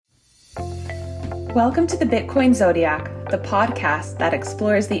Welcome to the Bitcoin Zodiac, the podcast that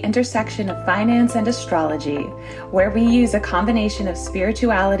explores the intersection of finance and astrology, where we use a combination of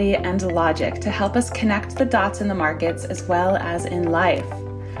spirituality and logic to help us connect the dots in the markets as well as in life.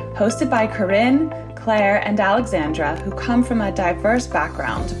 Hosted by Corinne, Claire, and Alexandra, who come from a diverse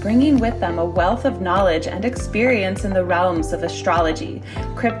background, bringing with them a wealth of knowledge and experience in the realms of astrology,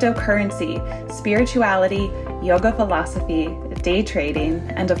 cryptocurrency, spirituality, yoga philosophy, day trading,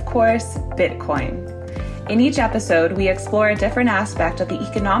 and of course, Bitcoin. In each episode, we explore a different aspect of the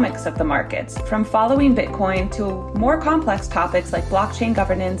economics of the markets, from following Bitcoin to more complex topics like blockchain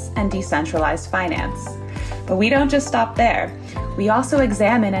governance and decentralized finance. But we don't just stop there. We also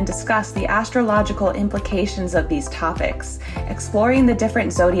examine and discuss the astrological implications of these topics, exploring the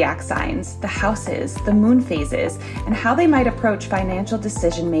different zodiac signs, the houses, the moon phases, and how they might approach financial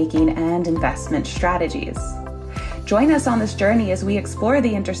decision-making and investment strategies. Join us on this journey as we explore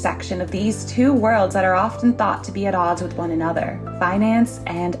the intersection of these two worlds that are often thought to be at odds with one another, finance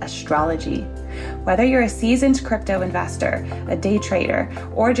and astrology. Whether you're a seasoned crypto investor, a day trader,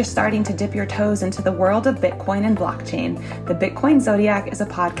 or just starting to dip your toes into the world of Bitcoin and blockchain, the Bitcoin Zodiac is a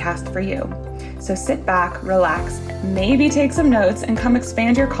podcast for you. So sit back, relax, maybe take some notes, and come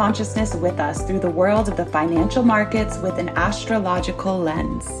expand your consciousness with us through the world of the financial markets with an astrological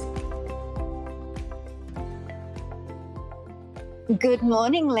lens. Good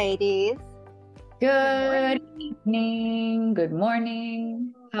morning, ladies. Good evening. Good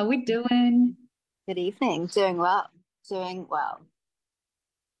morning. How we doing? Good evening. Doing well. Doing well.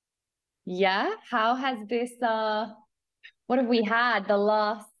 Yeah. How has this, what have we had the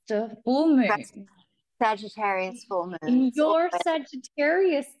last full moon? Sagittarius full moon. In your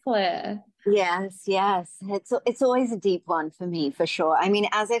Sagittarius, Claire. Yes. It's always a deep one for me, for sure. I mean,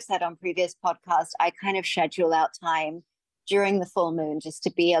 as I've said on previous podcasts, I kind of schedule out time during the full moon just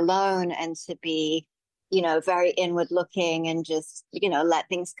to be alone and to be, very inward looking and just, let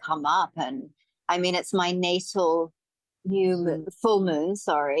things come up. And I mean, it's my natal full moon,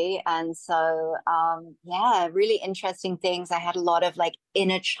 sorry. And so, really interesting things. I had a lot of like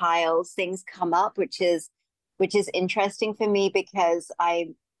inner child things come up, which is interesting for me because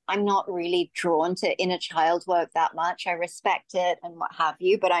I'm not really drawn to inner child work that much. I respect it and what have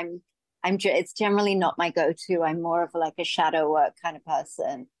you, but it's generally not my go-to. I'm more of like a shadow work kind of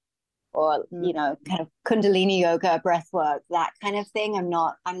person, or kind of Kundalini yoga, breath work, that kind of thing. I'm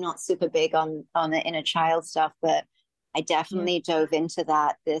not super big on the inner child stuff, but I definitely dove into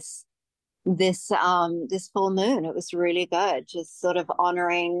that this full moon. It was really good, just sort of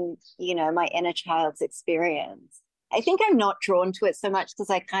honoring my inner child's experience. I think I'm not drawn to it so much because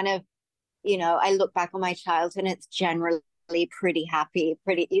I kind of I look back on my childhood and it's generally pretty happy,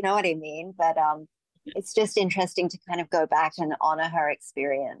 you know what I mean? But it's just interesting to kind of go back and honor her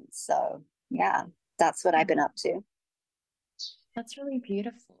experience. So yeah, that's what I've been up to. That's really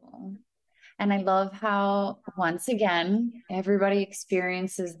beautiful. And I love how, once again, everybody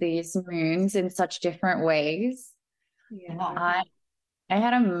experiences these moons in such different ways. Yeah. I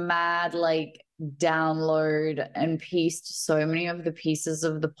had a mad download and pieced so many of the pieces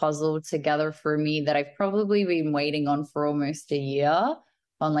of the puzzle together for me that I've probably been waiting on for almost a year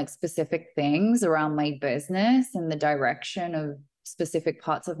on specific things around my business and the direction of specific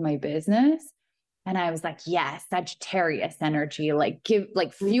parts of my business. And I was like, yes, Sagittarius energy,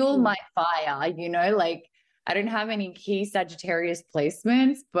 fuel my fire, I don't have any key Sagittarius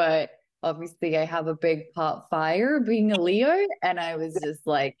placements, but obviously I have a big part fire being a Leo. And I was just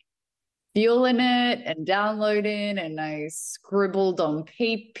feeling it and downloading, and I scribbled on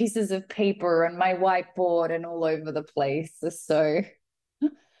pieces of paper and my whiteboard and all over the place. So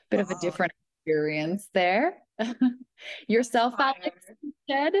bit of a different experience there. Yourself, Alex,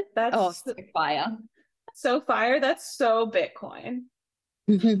 instead? That's so fire. So fire. That's so Bitcoin.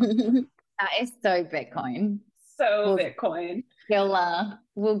 That is so Bitcoin. Bitcoin.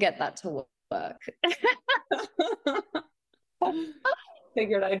 We'll get that to work.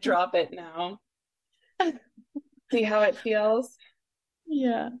 Figured I'd drop it now. See how it feels.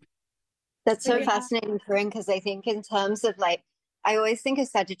 Yeah. That's so fascinating, Corinne, because I think in terms of I always think of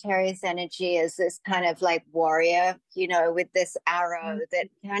Sagittarius energy as this kind of warrior, with this arrow that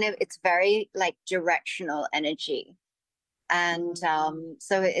kind of, it's very directional energy. And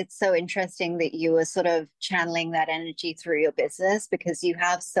so it's so interesting that you were sort of channeling that energy through your business, because you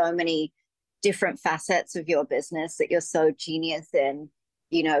have so many different facets of your business that you're so genius in,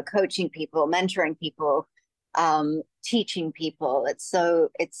 coaching people, mentoring people, teaching people. It's so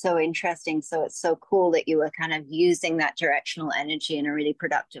interesting. So it's so cool that you were kind of using that directional energy in a really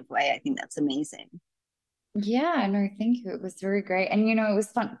productive way. I think that's amazing. Yeah, no, thank you. It was very great. And it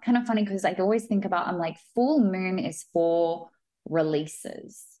was kind of funny because I always think about, I'm like, full moon is for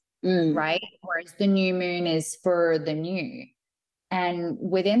releases, Mm. right? Whereas the new moon is for the new. And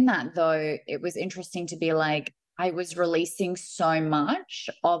within that, though, it was interesting to be like, I was releasing so much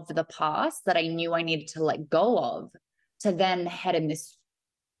of the past that I knew I needed to let go of to then head in this,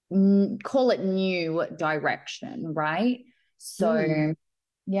 call it new direction, right? So,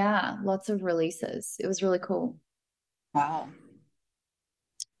 yeah, lots of releases. It was really cool. Wow.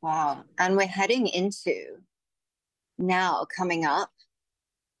 Wow. And we're heading into now coming up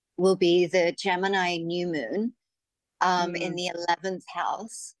will be the Gemini new moon in the 11th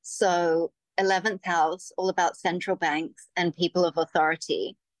house. So 11th house, all about central banks and people of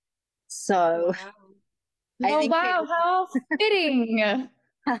authority. So Wow. I Oh, think wow, how fitting. Yeah.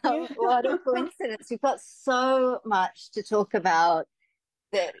 what a coincidence. We've got so much to talk about.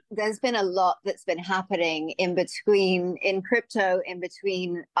 There's been a lot that's been happening in crypto in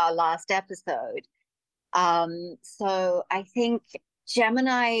between our last episode. So I think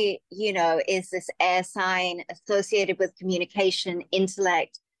Gemini, is this air sign associated with communication,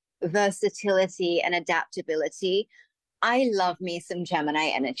 intellect, versatility, and adaptability. I love me some Gemini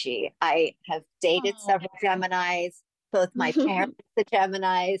energy. I have dated several Geminis. Both my parents are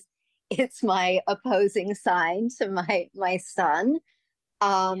Geminis. It's my opposing sign to my son.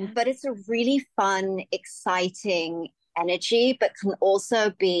 But it's a really fun, exciting energy, but can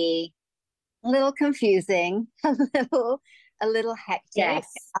also be a little confusing, a little hectic. Yes.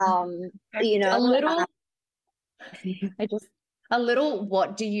 A little, I just, a little,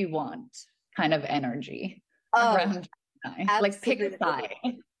 what do you want kind of energy around Gemini. Like pick a side.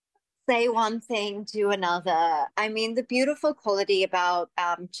 Say one thing, do another. I mean, the beautiful quality about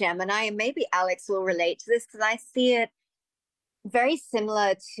Gemini, and maybe Alex will relate to this because I see it very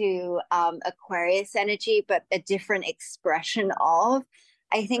similar to Aquarius energy, but a different expression of.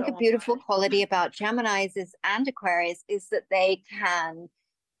 I think a beautiful quality about Geminis and Aquarius is that they can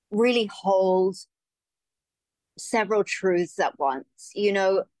really hold several truths at once.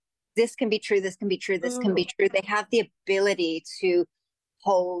 This can be true, this can be true, this can be true. They have the ability to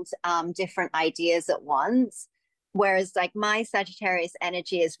hold different ideas at once. Whereas like my Sagittarius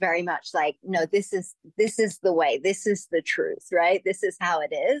energy is very much like, no, this is the way, this is the truth, right? This is how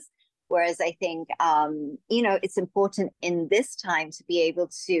it is. Whereas I think, it's important in this time to be able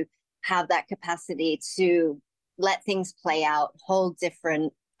to have that capacity to let things play out, hold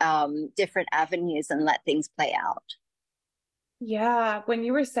different avenues and let things play out. Yeah, when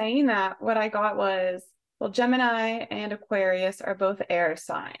you were saying that, what I got was, well, Gemini and Aquarius are both air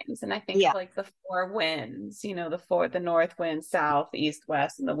signs. And I think of like the four winds, the north wind, south, east,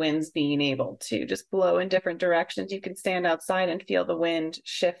 west, and the winds being able to just blow in different directions. You can stand outside and feel the wind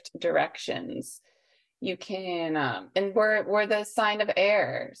shift directions. You can, and we're the sign of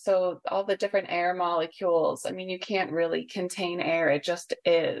air. So all the different air molecules, I mean, you can't really contain air. It just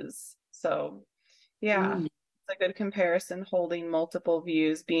is. So yeah. A good comparison, holding multiple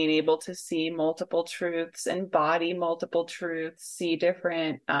views, being able to see multiple truths, embody multiple truths, see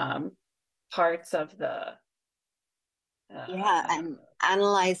different parts of the and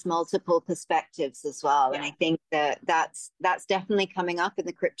analyze multiple perspectives as well. And I think that's definitely coming up in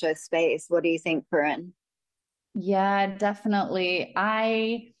the crypto space. What do you think, Corinne? Yeah, definitely.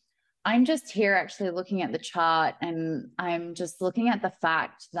 I'm just here actually looking at the chart, and I'm just looking at the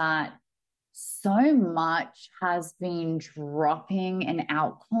fact that so much has been dropping in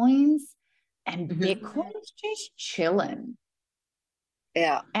altcoins and Bitcoin's just chilling.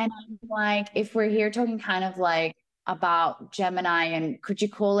 Yeah. And I'm like, if we're here talking kind of like about Gemini, and could you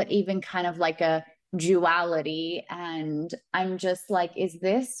call it even kind of like a duality? And I'm just like, is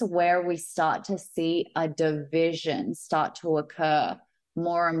this where we start to see a division start to occur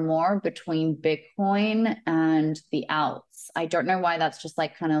more and more between Bitcoin and the alts? I don't know why that's just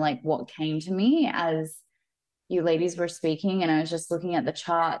like kind of like what came to me as you ladies were speaking, and I was just looking at the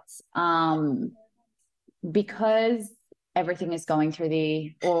charts. Because everything is going through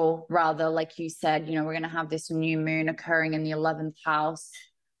or rather, like you said, we're going to have this new moon occurring in the 11th house.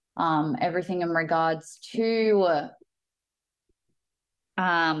 Everything in regards to,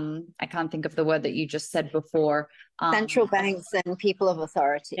 I can't think of the word that you just said before. Central banks and people of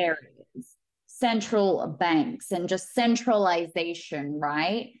authority. There it is. Central banks and just centralization,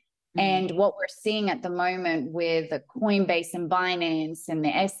 right? And what we're seeing at the moment with Coinbase and Binance and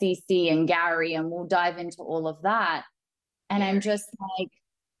the SEC and Gary, and we'll dive into all of that. And I'm just like,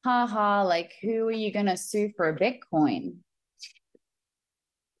 haha, like, who are you going to sue for a Bitcoin?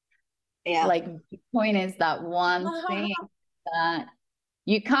 Yeah. Like, Bitcoin is that one thing that,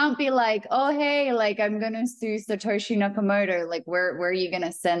 You can't be like, oh, hey, like I'm going to sue Satoshi Nakamoto. Like, where are you going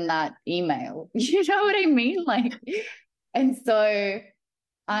to send that email? You know what I mean? Like, and so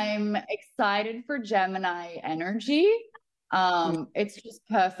I'm excited for Gemini energy. It's just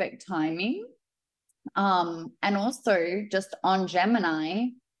perfect timing. And also just on Gemini,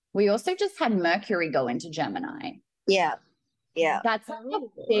 we also just had Mercury go into Gemini. Yeah. Yeah. That's a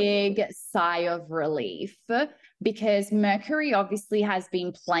big sigh of relief because Mercury obviously has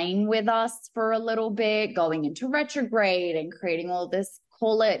been playing with us for a little bit, going into retrograde and creating all this,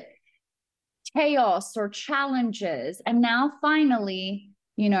 call it chaos or challenges. And now finally,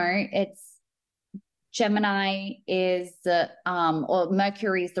 you know, it's Gemini is, or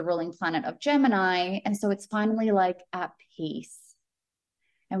Mercury is the ruling planet of Gemini. And so it's finally like at peace.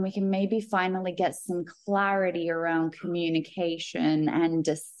 And we can maybe finally get some clarity around communication and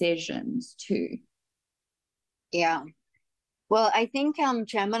decisions too. Yeah. Well, I think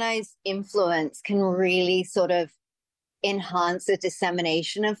Gemini's influence can really sort of enhance the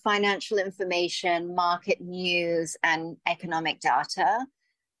dissemination of financial information, market news, and economic data.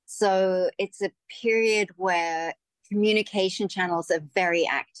 So it's a period where communication channels are very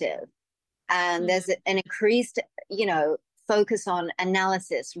active. And there's an increased, focus on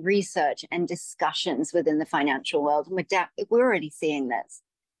analysis, research, and discussions within the financial world. And we're already seeing this.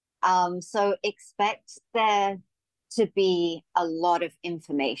 So expect there to be a lot of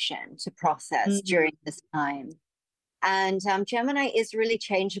information to process during this time. And Gemini is really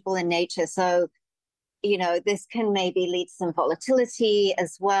changeable in nature. So, this can maybe lead to some volatility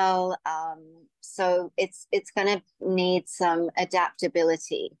as well. So it's going to need some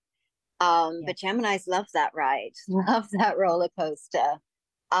adaptability. But Geminis love that ride, love that roller coaster.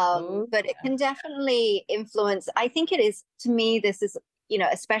 But it can definitely influence. I think it is, to me, this is,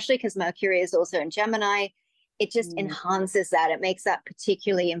 especially because Mercury is also in Gemini, it just enhances that. It makes that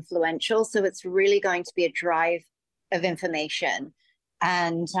particularly influential. So it's really going to be a drive of information.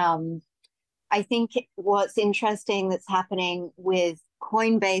 And I think what's interesting that's happening with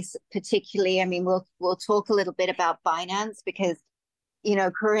Coinbase particularly, I mean, we'll talk a little bit about Binance because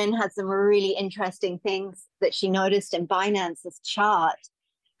Corinne had some really interesting things that she noticed in Binance's chart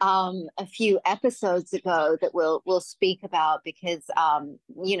a few episodes ago that we'll speak about because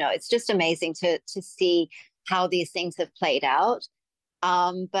it's just amazing to see how these things have played out.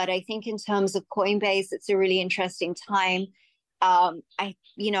 But I think in terms of Coinbase, it's a really interesting time. I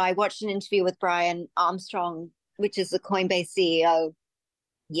watched an interview with Brian Armstrong, which is the Coinbase CEO,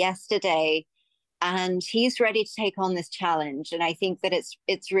 yesterday. And he's ready to take on this challenge. And I think that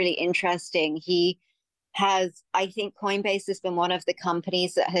it's really interesting. I think Coinbase has been one of the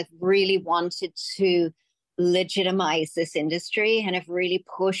companies that have really wanted to legitimize this industry and have really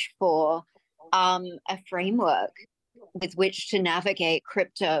pushed for a framework with which to navigate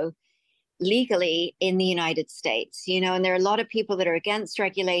crypto legally in the United States. And there are a lot of people that are against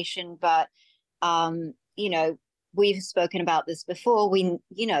regulation, but we've spoken about this before.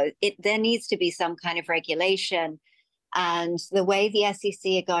 There needs to be some kind of regulation. And the way the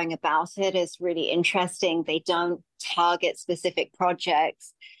SEC are going about it is really interesting. They don't target specific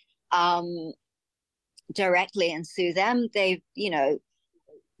projects directly and sue them. They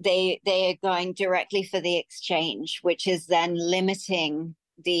are going directly for the exchange, which is then limiting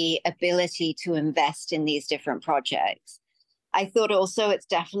the ability to invest in these different projects. I thought also it's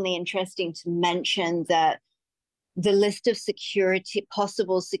definitely interesting to mention that the list of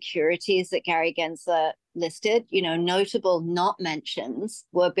possible securities that Gary Gensler listed, notable not mentions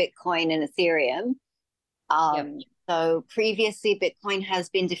were Bitcoin and Ethereum. So previously, Bitcoin has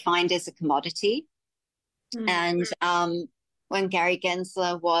been defined as a commodity. And when Gary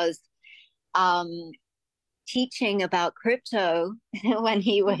Gensler was teaching about crypto when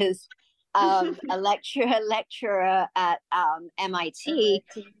he was a lecturer at MIT,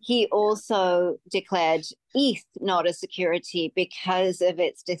 he also declared ETH not a security because of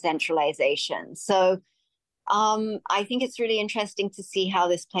its decentralization. So I think it's really interesting to see how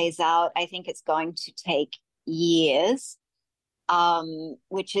this plays out. I think it's going to take years,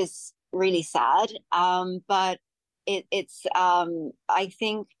 which is really sad. But I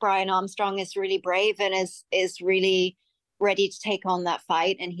think Brian Armstrong is really brave and is really ready to take on that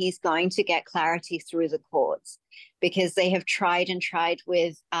fight, and he's going to get clarity through the courts because they have tried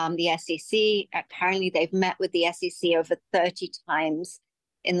with the SEC. Apparently, they've met with the SEC over 30 times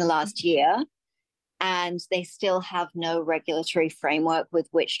in the last year, and they still have no regulatory framework with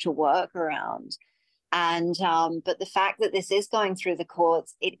which to work around. And but the fact that this is going through the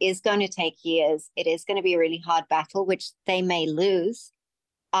courts, it is going to take years. It is going to be a really hard battle, which they may lose.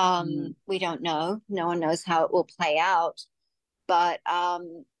 We don't know. No one knows how it will play out. But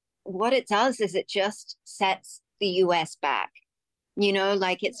what it does is it just sets the US back.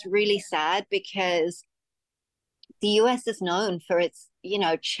 Like it's really sad because the US is known for its,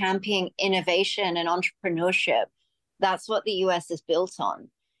 championing innovation and entrepreneurship. That's what the US is built on,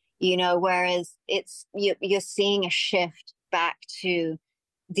 whereas you're seeing a shift back to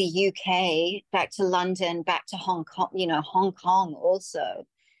the UK, back to London, back to Hong Kong, Hong Kong also.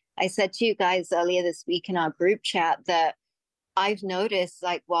 I said to you guys earlier this week in our group chat that I've noticed,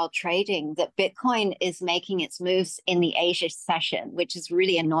 like while trading, that Bitcoin is making its moves in the Asia session, which is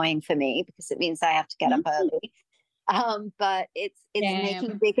really annoying for me because it means I have to get up early. But it's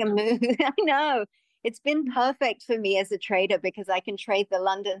making bigger moves. I know it's been perfect for me as a trader because I can trade the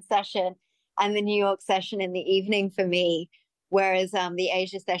London session and the New York session in the evening for me. Whereas the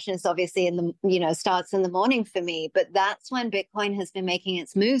Asia session is obviously starts in the morning for me. But that's when Bitcoin has been making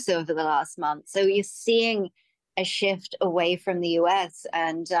its moves over the last month. So you're seeing a shift away from the US,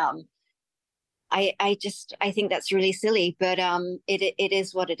 and I think that's really silly, but it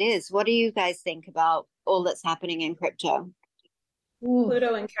is what it is. What do you guys think about all that's happening in crypto?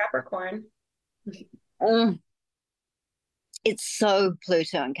 Pluto and Capricorn. It's so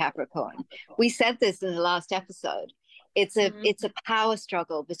Pluto and Capricorn. We said this in the last episode. It's a power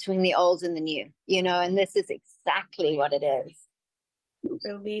struggle between the old and the new, and this is exactly what it is.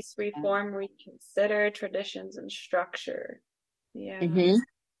 Release, reform, reconsider traditions and structure. Yeah.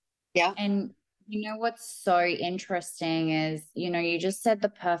 Yeah. And what's so interesting is, you just said the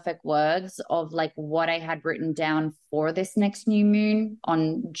perfect words of like what I had written down for this next new moon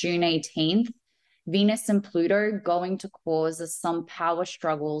on June 18th. Venus and Pluto going to cause some power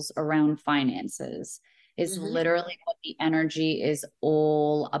struggles around finances is literally what the energy is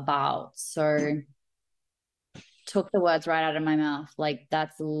all about. So took the words right out of my mouth. Like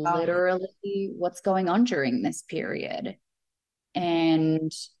that's literally what's going on during this period.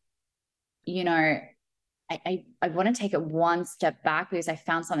 And, I want to take it one step back because I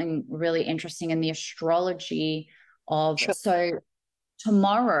found something really interesting in the astrology of, so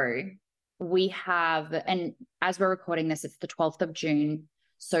tomorrow we have, and as we're recording this, it's the 12th of June.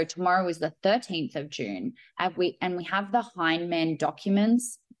 So tomorrow is the 13th of June. And we have the Hindman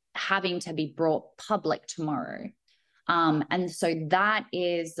documents having to be brought public tomorrow. And so that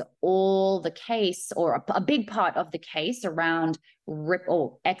is all the case, or a big part of the case around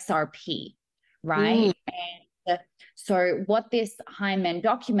Ripple XRP, right? And so what this Hyman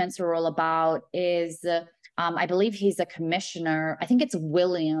documents are all about is, I believe he's a commissioner. I think it's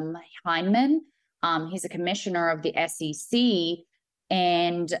William Hyman. He's a commissioner of the SEC.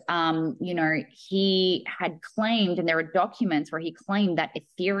 And, he had claimed, and there are documents where he claimed that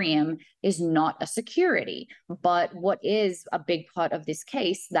Ethereum is not a security. But what is a big part of this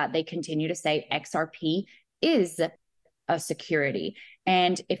case that they continue to say XRP is a security.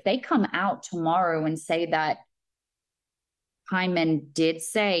 And if they come out tomorrow and say that Hyman did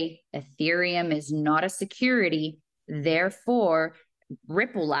say Ethereum is not a security, therefore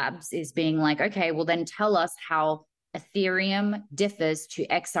Ripple Labs is being like, okay, well then tell us how Ethereum differs to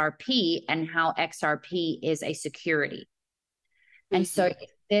XRP and how XRP is a security. And so if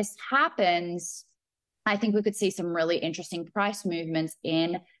this happens, I think we could see some really interesting price movements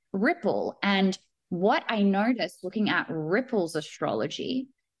in Ripple. And what I noticed looking at Ripple's astrology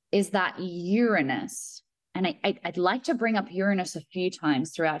is that Uranus, and I'd like to bring up Uranus a few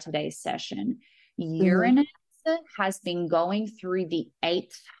times throughout today's session. Uranus has been going through the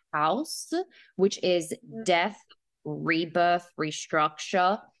 8th house, which is death, rebirth,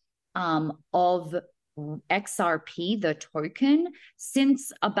 restructure of XRP, the token,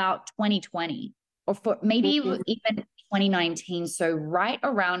 since about 2020, or for maybe even 2019. So right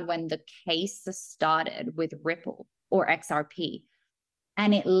around when the case started with Ripple or XRP.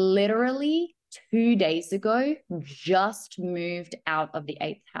 And it literally 2 days ago just moved out of the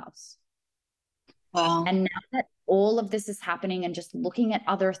 8th house. Wow. And now that all of this is happening and just looking at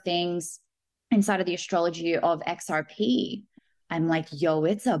other things inside of the astrology of XRP, I'm like, yo,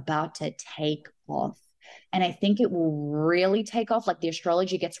 it's about to take off. And I think it will really take off. Like the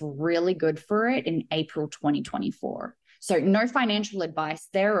astrology gets really good for it in April 2024. So no financial advice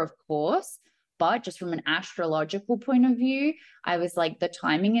there, of course, but just from an astrological point of view, I was like, the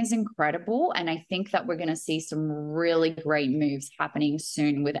timing is incredible. And I think that we're going to see some really great moves happening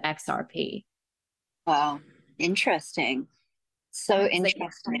soon with XRP. Wow. Interesting. So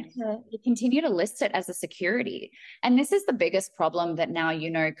interesting. They continue to list it as a security. And this is the biggest problem that now,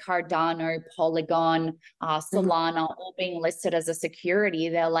 Cardano, Polygon, Solana, all being listed as a security.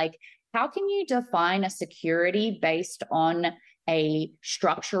 They're like, how can you define a security based on a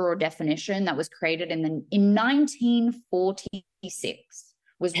structure or definition that was created in 1946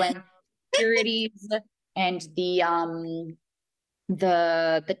 was when securities and the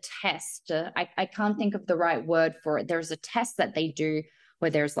test, I can't think of the right word for it. There's a test that they do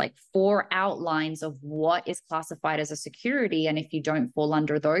where there's like 4 outlines of what is classified as a security, and if you don't fall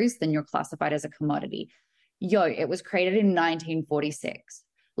under those, then you're classified as a commodity. It was created in 1946.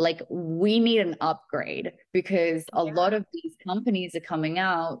 Like, we need an upgrade, because a lot of these companies are coming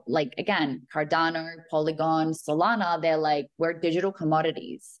out, like, again, Cardano, Polygon, Solana, they're like, we're digital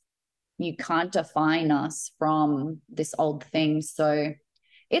commodities. You can't define us from this old thing. So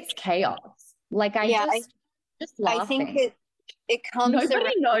it's chaos. Like, just laughing. I think it comes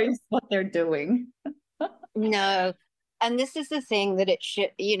Nobody knows what they're doing. No. And this is the thing that it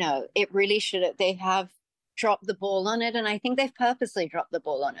should, it really should, they have dropped the ball on it. And I think they've purposely dropped the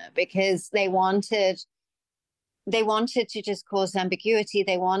ball on it because they wanted to just cause ambiguity.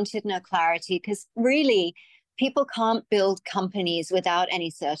 They wanted no clarity, because really people can't build companies without any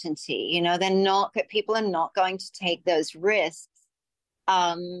certainty. People are not going to take those risks,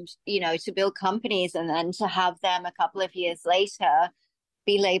 to build companies and then to have them a couple of years later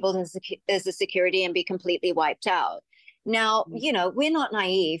be labeled as a security and be completely wiped out. Now, we're not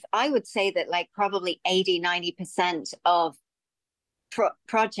naive. I would say that like probably 80-90% of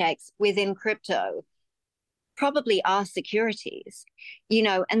projects within crypto probably are securities,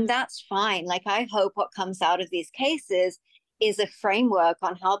 and that's fine. Like, I hope what comes out of these cases is a framework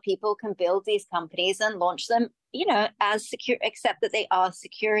on how people can build these companies and launch them, as secure, except that they are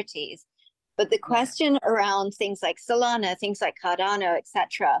securities. But the question around things like Solana, things like Cardano,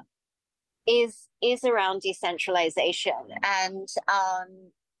 etc., is around decentralization. And,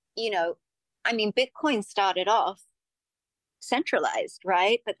 Bitcoin started off centralized,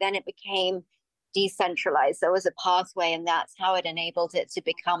 right? But then it became decentralized. There was a pathway, and that's how it enabled it to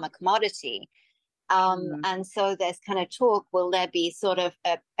become a commodity. And so there's kind of talk, will there be sort of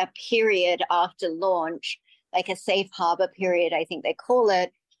a period after launch, like a safe harbor period, I think they call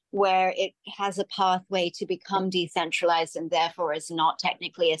it, where it has a pathway to become decentralized and therefore is not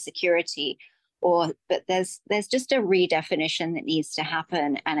technically a security. But there's just a redefinition that needs to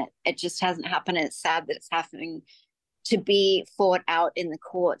happen, and it just hasn't happened. And it's sad that it's happening to be fought out in the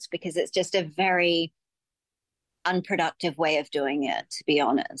courts, because it's just a very unproductive way of doing it, to be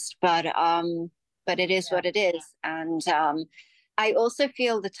honest. But it is what it is. And I also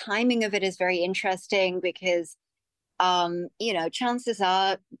feel the timing of it is very interesting, because chances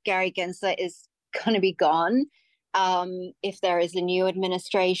are Gary Gensler is going to be gone if there is a new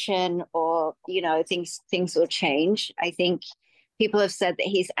administration, or things will change. I think people have said that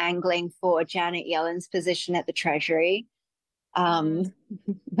he's angling for Janet Yellen's position at the Treasury,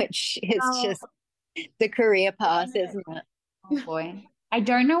 which is just the career path, isn't it? Oh boy. I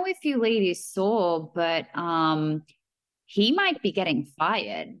don't know if you ladies saw, but he might be getting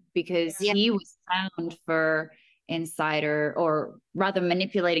fired, because he was found for insider, or rather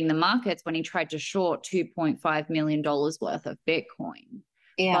manipulating the markets, when he tried to short $2.5 million worth of Bitcoin.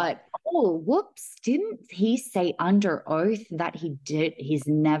 But whoops, didn't he say under oath that he's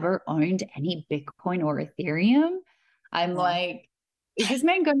never owned any Bitcoin or Ethereum? I'm like, is this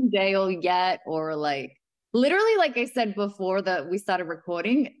man going to jail yet? Or like, literally, like I said before that we started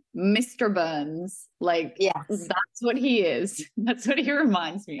recording, Mr. Burns, like, that's what he is. That's what he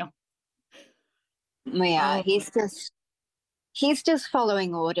reminds me of. Yeah, he's just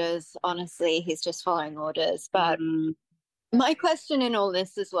following orders. Honestly, he's just following orders. But my question in all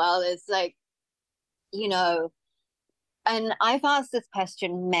this as well is like, and I've asked this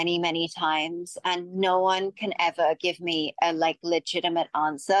question many, many times, and no one can ever give me a like legitimate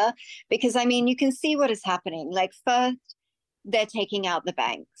answer, because you can see what is happening. Like, first, they're taking out the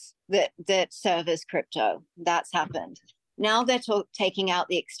banks that service crypto. That's happened. Now they're taking out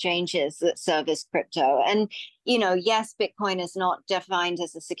the exchanges that service crypto. And, yes, Bitcoin is not defined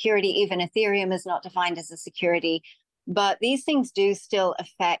as a security. Even Ethereum is not defined as a security. But these things do still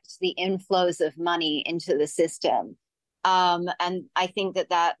affect the inflows of money into the system. And I think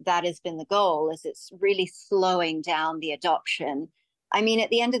that has been the goal, is it's really slowing down the adoption. At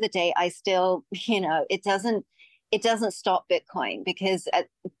the end of the day, I still, it doesn't stop Bitcoin, because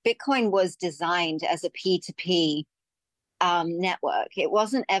Bitcoin was designed as a P2P network. It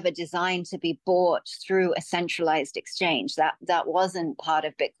wasn't ever designed to be bought through a centralized exchange. That wasn't part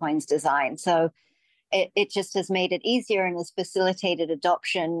of Bitcoin's design. So it just has made it easier and has facilitated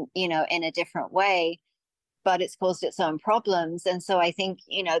adoption, in a different way, but it's caused its own problems. And so I think,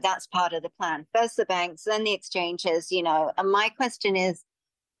 that's part of the plan. First the banks, then the exchanges, and my question is,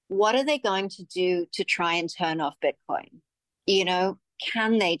 what are they going to do to try and turn off Bitcoin? You know,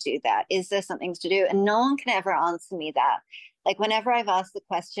 can they do that? Is there something to do? And no one can ever answer me that. Like whenever I've asked the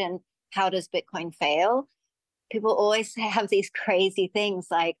question, how does Bitcoin fail? People always have these crazy things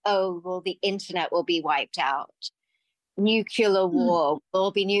like, oh, well, the internet will be wiped out. Nuclear war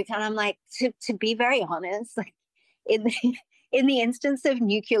will be nuclear. And I'm like, to be very honest, like in the, in the instance of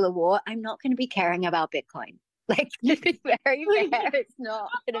nuclear war, I'm not going to be caring about Bitcoin. Like, to be very fair, it's not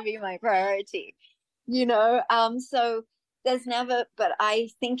going to be my priority, you know? So there's never, but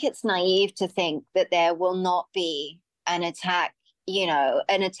I think it's naive to think that there will not be an attack, you know,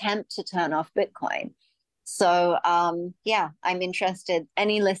 an attempt to turn off Bitcoin. So, yeah, I'm interested.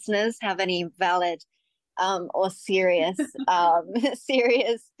 Any listeners have any valid or serious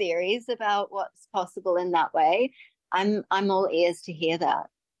serious theories about what's possible in that way? I'm all ears to hear that.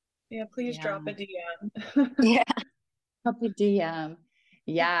 Yeah, please drop a DM. Yeah. Drop a DM.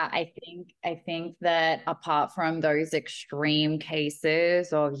 Yeah, I think that apart from those extreme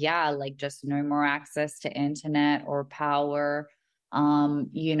cases of like just no more access to internet or power,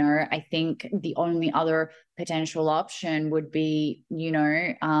 I think the only other potential option would be,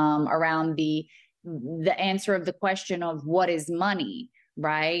 around the answer of the question of what is money,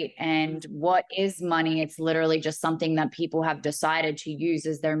 right? And what is money? It's literally just something that people have decided to use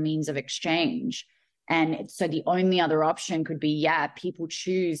as their means of exchange. And so the only other option could be, people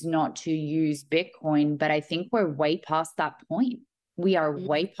choose not to use Bitcoin. But I think we're way past that point. We are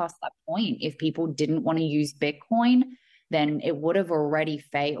way past that point. If people didn't want to use Bitcoin, then it would have already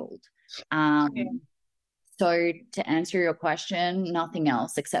failed. So to answer your question, nothing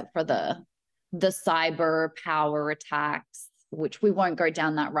else except for the cyber power attacks, which we won't go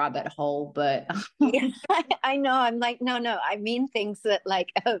down that rabbit hole, but yeah, I know. I'm like, no, I mean things that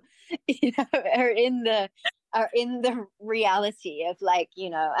like, are in the reality of like,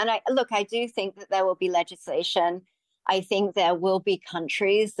 and I do think that there will be legislation. I think there will be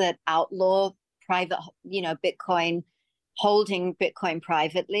countries that outlaw private, Bitcoin, holding Bitcoin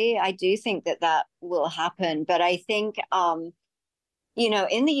privately. I do think that will happen, but I think,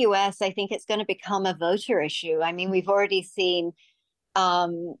 in the US, I think it's going to become a voter issue. I mean, we've already seen, a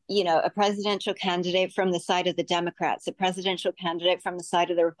presidential candidate from the side of the Democrats, a presidential candidate from the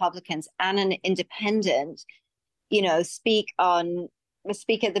side of the Republicans, and an independent, speak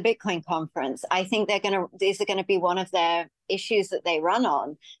at the Bitcoin conference. I think these are going to be one of their issues that they run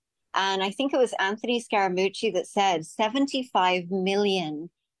on. And I think it was Anthony Scaramucci that said 75 million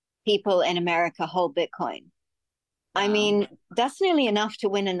people in America hold Bitcoin. I mean, that's nearly enough to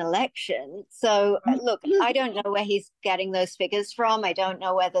win an election. So, look, I don't know where he's getting those figures from. I don't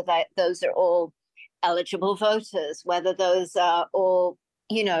know whether those are all eligible voters, whether those are all,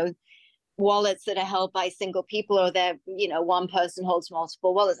 wallets that are held by single people, or they're, one person holds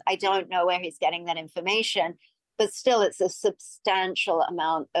multiple wallets. I don't know where he's getting that information. But still, it's a substantial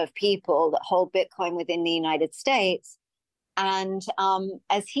amount of people that hold Bitcoin within the United States. And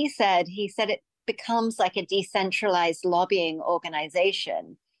as he said it becomes like a decentralized lobbying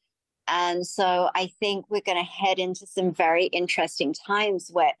organization. And so I think we're going to head into some very interesting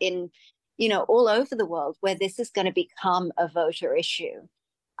times where all over the world, where this is going to become a voter issue.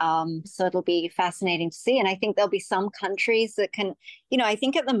 So it'll be fascinating to see. And I think there'll be some countries that can, I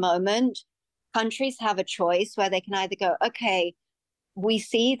think at the moment, countries have a choice where they can either go, okay, we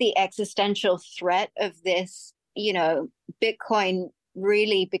see the existential threat of this, Bitcoin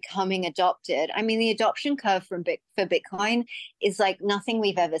really becoming adopted. I mean, the adoption curve for Bitcoin is like nothing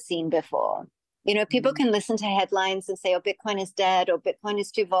we've ever seen before. People can listen to headlines and say, oh, Bitcoin is dead, or Bitcoin is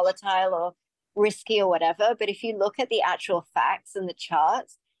too volatile or risky or whatever. But if you look at the actual facts and the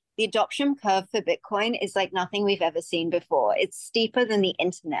charts, the adoption curve for Bitcoin is like nothing we've ever seen before. It's steeper than the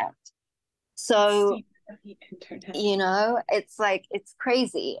internet. So, it's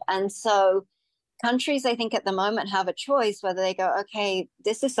crazy. And so countries, I think at the moment have a choice whether they go, okay,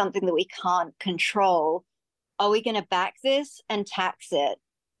 this is something that we can't control. Are we going to back this and tax it?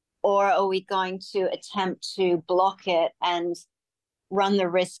 Or are we going to attempt to block it and run the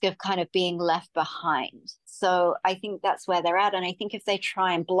risk of kind of being left behind? So I think that's where they're at. And I think if they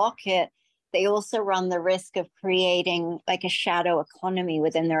try and block it, they also run the risk of creating like a shadow economy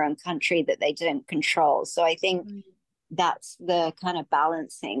within their own country that they don't control. So I think that's the kind of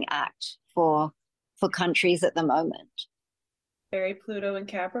balancing act for countries at the moment. Very Pluto and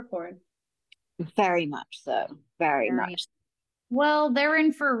Capricorn. Very much so. Very much. Well, they're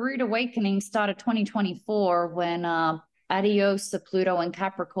in for a rude awakening start of 2024 when adios to Pluto and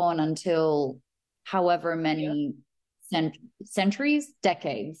Capricorn until however many centuries,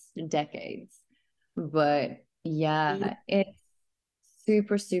 decades. But it's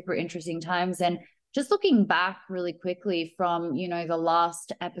super, super interesting times. And just looking back really quickly from, you know, the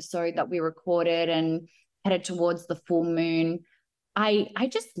last episode that we recorded and headed towards the full moon, I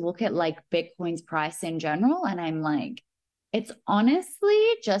just look at like Bitcoin's price in general and I'm like, it's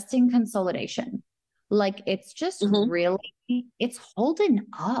honestly just in consolidation. Like it's just really, it's holding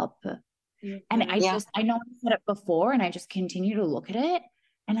up. And I know I said it before and I just continue to look at it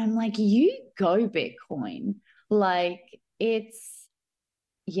and I'm like, you go Bitcoin. Like it's,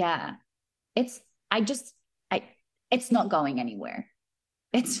 yeah, it's, I just, it's not going anywhere.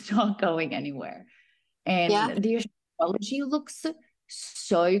 It's not going anywhere. And the astrology looks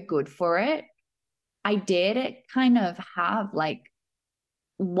so good for it. I did kind of have like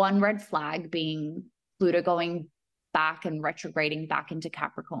one red flag being Pluto going back and retrograding back into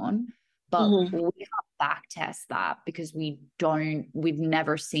Capricorn, but we can't back test that because we've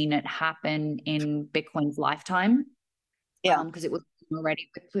never seen it happen in Bitcoin's lifetime. Because it was already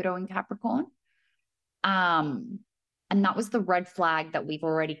with Pluto in Capricorn. And that was the red flag that we've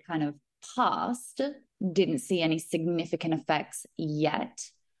already kind of passed. Didn't see any significant effects yet.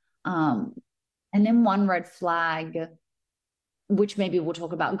 And then one red flag, which maybe we'll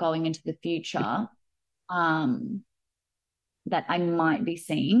talk about going into the future, that I might be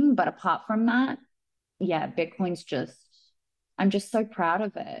seeing. But apart from that, yeah, Bitcoin's just, I'm just so proud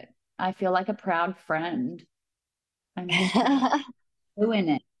of it. I feel like a proud friend. I'm doing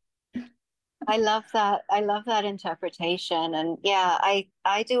it. I love that. I love that interpretation. And yeah,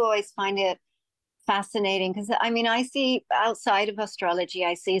 I do always find it fascinating because I mean, I see outside of astrology,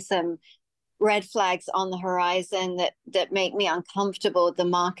 I see some red flags on the horizon that make me uncomfortable with the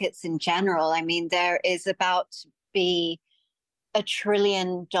markets in general. I mean, there is about to be $1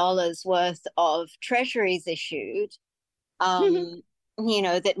 trillion worth of treasuries issued, you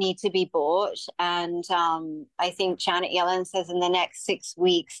know, that need to be bought. And I think Janet Yellen says in the next 6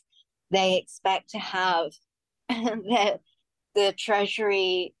 weeks, they expect to have the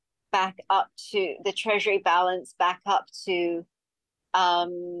treasury back up to the treasury balance back up to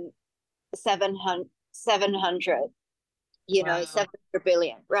 700, you know, 700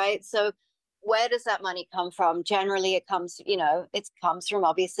 billion, right? So where does that money come from? Generally, it comes, you know, it comes from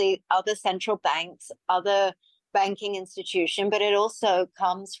obviously other central banks, other banking institution, but it also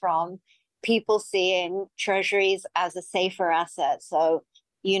comes from people seeing treasuries as a safer asset. So,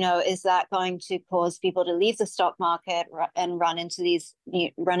 you know, is that going to cause people to leave the stock market and run into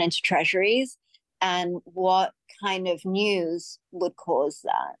treasuries? And what kind of news would cause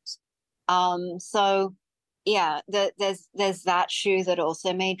that? So yeah, there's that shoe that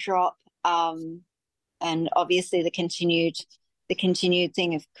also may drop. And obviously the continued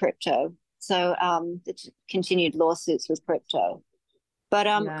thing of crypto. So the continued lawsuits with crypto. But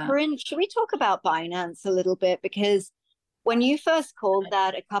Corinne, should we talk about Binance a little bit? Because when you first called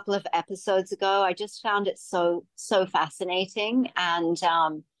that a couple of episodes ago, I just found it so fascinating. And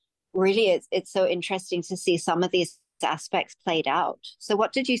really it's so interesting to see some of these aspects played out. So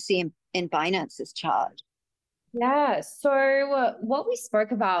what did you see in Binance's chart? Yeah, so what we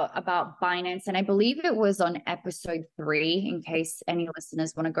spoke about Binance, and I believe it was on episode 3, in case any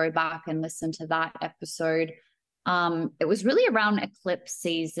listeners want to go back and listen to that episode. It was really around eclipse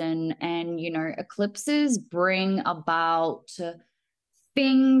season, and you know, eclipses bring about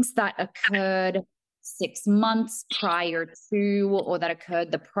things that occurred 6 months prior to, or that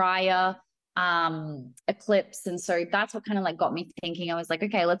occurred the prior eclipse. And so that's what kind of like got me thinking. I was like,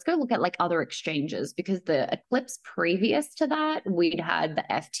 okay, let's go look at like other exchanges, because the eclipse previous to that, we'd had the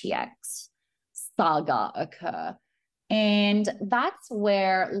FTX saga occur. And that's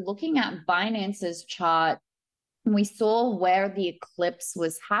where, looking at Binance's chart, we saw where the eclipse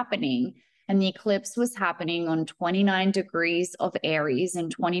was happening. And the eclipse was happening on 29 degrees of Aries, and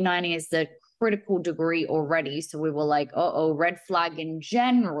 29 is the critical degree already. So we were like, red flag in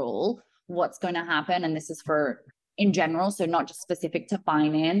general. What's going to happen? And this is for in general, so not just specific to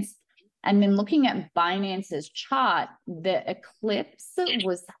finance. And then looking at Binance's chart, the eclipse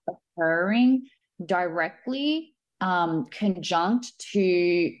was occurring directly conjunct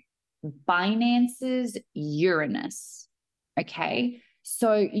to Binance's Uranus. Okay.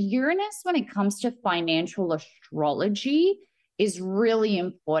 So Uranus, when it comes to financial astrology, is really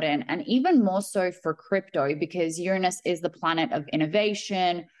important, and even more so for crypto, because Uranus is the planet of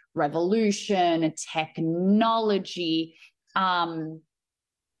innovation, revolution, technology, and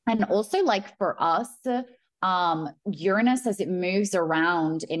also like for us, Uranus, as it moves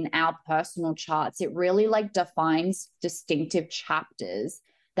around in our personal charts, it really like defines distinctive chapters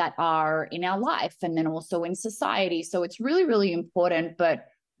that are in our life and then also in society. So it's really, really important. But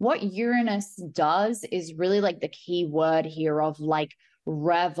what Uranus does is really like the key word here of like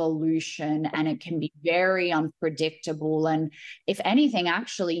revolution, and it can be very unpredictable. And if anything,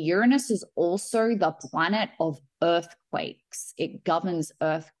 actually, Uranus is also the planet of earthquakes. It governs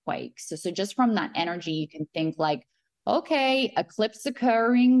earthquakes. So just from that energy, you can think like, okay, eclipse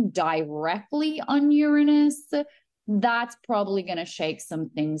occurring directly on Uranus, that's probably going to shake some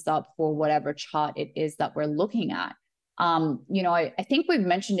things up for whatever chart it is that we're looking at. I think we've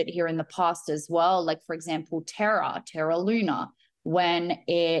mentioned it here in the past as well. Like, for example, Terra Luna, when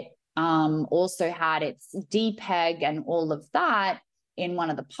it also had its DPEG and all of that in one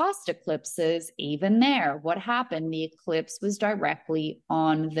of the past eclipses, even there, what happened? The eclipse was directly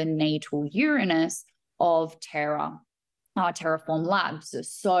on the natal Uranus of Terraform Labs.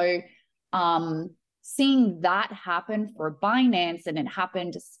 So seeing that happen for Binance, and it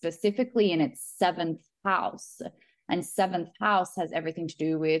happened specifically in its 7th house. And 7th house has everything to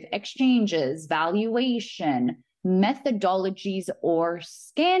do with exchanges, valuation, methodologies, or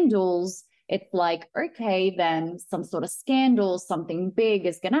scandals. It's like, okay, then some sort of scandal, something big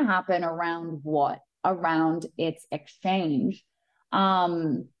is going to happen around what? Around its exchange.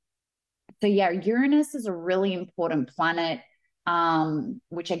 So yeah, Uranus is a really important planet,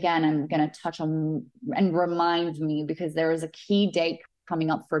 which again, I'm going to touch on and remind me, because there is a key date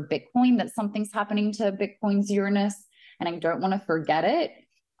coming up for Bitcoin that something's happening to Bitcoin's Uranus, and I don't want to forget it.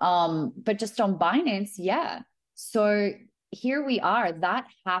 But just on Binance, yeah. So here we are. That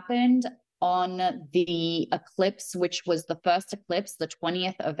happened on the eclipse, which was the first eclipse, the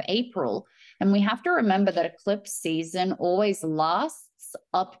 20th of April. And we have to remember that eclipse season always lasts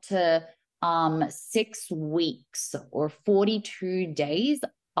up to 6 weeks or 42 days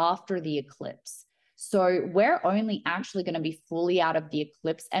after the eclipse. So we're only actually going to be fully out of the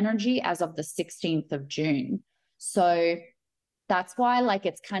eclipse energy as of the 16th of June. So that's why, like,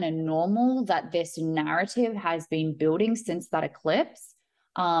 it's kind of normal that this narrative has been building since that eclipse.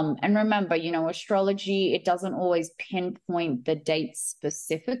 And remember, astrology, it doesn't always pinpoint the date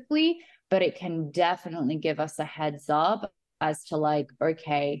specifically, but it can definitely give us a heads up as to, like,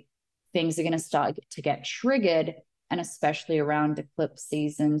 okay, things are going to start to get triggered, and especially around eclipse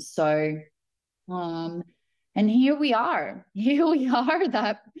season. So, and here we are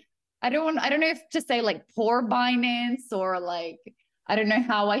that I don't know if to say like poor Binance, or like, I don't know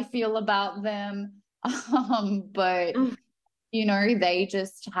how I feel about them. But they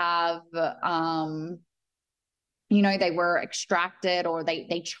just have, they were extracted, or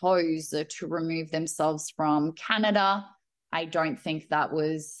they chose to remove themselves from Canada. I don't think that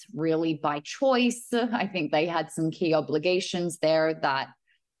was really by choice. I think they had some key obligations there that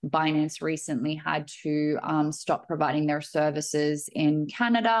Binance recently had to stop providing their services in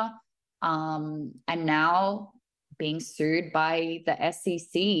Canada, and now being sued by the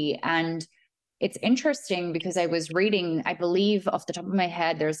SEC. And it's interesting because I was reading, I believe off the top of my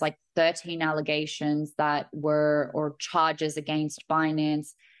head, there's like 13 allegations that were, or charges against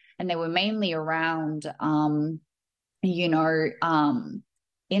Binance, and they were mainly around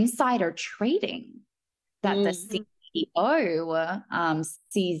insider trading that the CEO,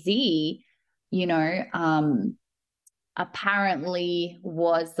 CZ, apparently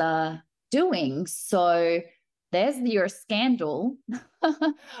was doing. So there's your scandal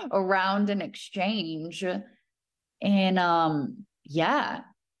around an exchange. And yeah.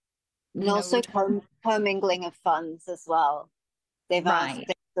 And also commingling of funds as well. They've asked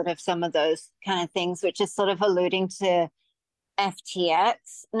sort of some of those kind of things, which is sort of alluding to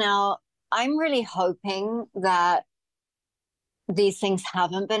FTX. Now, I'm really hoping that these things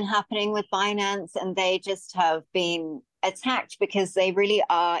haven't been happening with Binance, and they just have been attacked because they really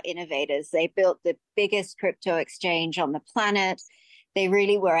are innovators. They built the biggest crypto exchange on the planet. They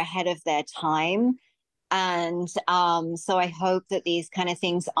really were ahead of their time. And so I hope that these kind of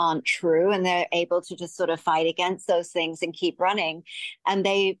things aren't true, and they're able to just sort of fight against those things and keep running. And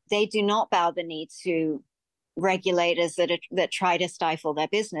they do not bow the knee to regulators that try to stifle their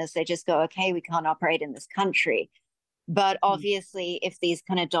business. They just go, okay, we can't operate in this country. But obviously, if these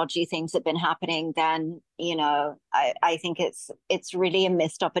kind of dodgy things have been happening, then, I think it's really a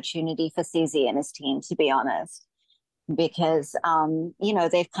missed opportunity for CZ and his team, to be honest, because,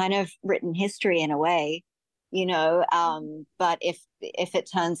 they've kind of written history in a way, but if it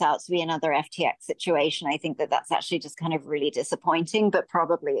turns out to be another FTX situation, I think that's actually just kind of really disappointing, but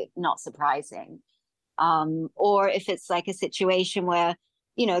probably not surprising. Or if it's like a situation where,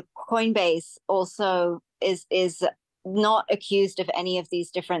 Coinbase also is not accused of any of these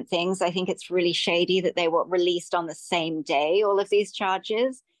different things. I think it's really shady that they were released on the same day, all of these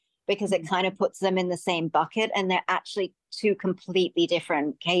charges, because it kind of puts them in the same bucket, and they're actually two completely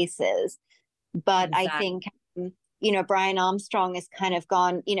different cases. But exactly. I think Brian Armstrong has kind of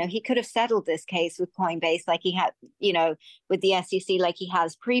gone, he could have settled this case with Coinbase like he had, with the SEC like he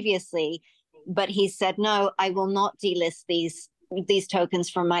has previously, but he said, no, I will not delist these tokens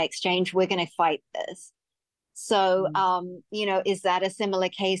from my exchange. We're going to fight this. So, is that a similar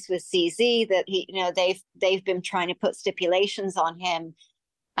case with CZ that they've been trying to put stipulations on him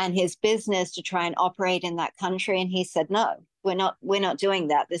and his business to try and operate in that country? And he said, no, we're not doing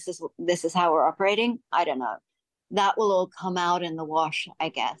that. This is how we're operating. I don't know. That will all come out in the wash, I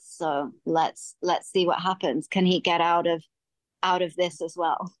guess. So let's see what happens. Can he get out of this as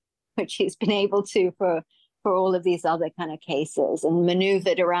well, which he's been able to for all of these other kind of cases, and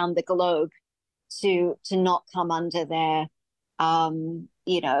maneuvered around the globe to not come under their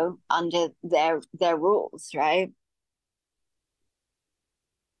under their rules, right?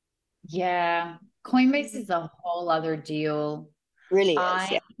 Yeah. Coinbase is a whole other deal. Really is.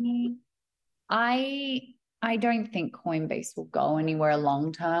 I don't think Coinbase will go anywhere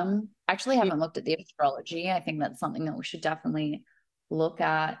long term. Actually, haven't looked at the astrology. I think that's something that we should definitely look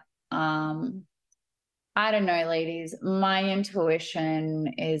at. I don't know, ladies. My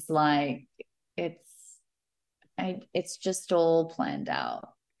intuition is like it's just all planned out.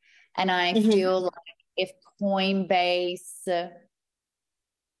 And I feel like if Coinbase,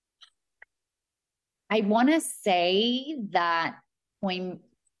 I want to say that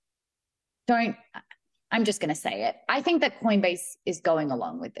I'm just going to say it. I think that Coinbase is going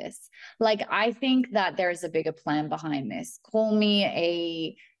along with this. Like, I think that there's a bigger plan behind this. Call me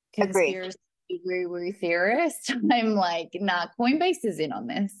a conspiracy woo-woo theorist. I'm like, nah, Coinbase is in on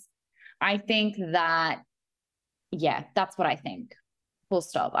this. I think that, yeah, that's what I think. Full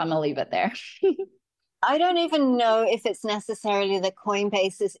stop. I'm going to leave it there. I don't even know if it's necessarily that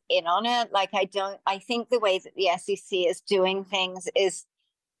Coinbase is in on it. Like, I think the way that the SEC is doing things is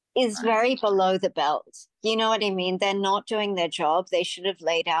very below the belt. You know what I mean? They're not doing their job. They should have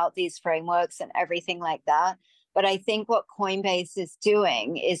laid out these frameworks and everything like that. But I think what Coinbase is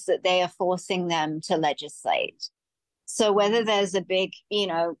doing is that they are forcing them to legislate. So whether there's a big,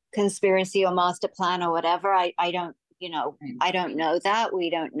 conspiracy or master plan or whatever, I don't know that. We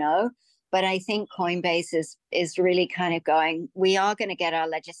don't know. But I think Coinbase is really kind of going, we are going to get our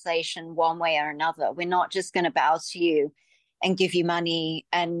legislation one way or another. We're not just going to bow to you and give you money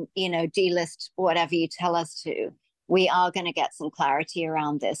and, delist whatever you tell us to. We are going to get some clarity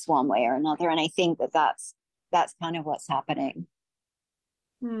around this one way or another. And I think that that's kind of what's happening.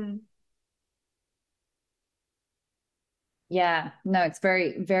 Yeah, no, it's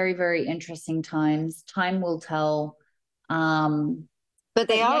very, very, very interesting times. Time will tell. But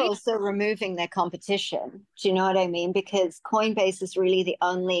they are also removing their competition. Do you know what I mean? Because Coinbase is really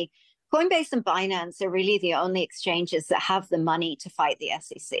Coinbase and Binance are really the only exchanges that have the money to fight the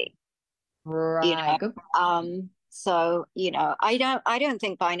SEC. Right. So, I don't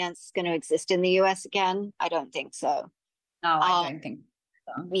think Binance is going to exist in the US again. I don't think so. No, I don't think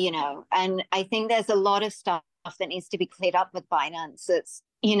so. And I think there's a lot of stuff that needs to be cleared up with Binance. It's,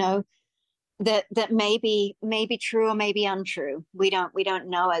 that may be true or maybe untrue. We don't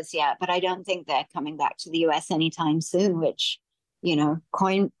know as yet, but I don't think they're coming back to the US anytime soon, which,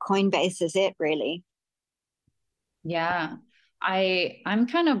 Coinbase is it really. Yeah. I'm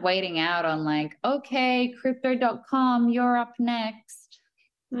kind of waiting out on like, okay, crypto.com, you're up next.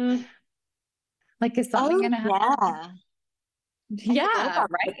 Like, is something going to happen? Yeah,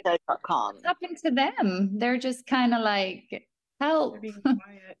 right. Crypto.com. What's happened to them? They're just kind of like, help.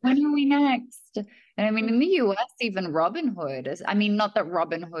 When are we next? And I mean, in the US, even Robinhood, I mean, not that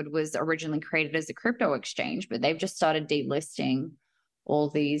Robinhood was originally created as a crypto exchange, but they've just started delisting all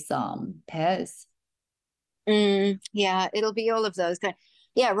these pairs. Yeah, it'll be all of those.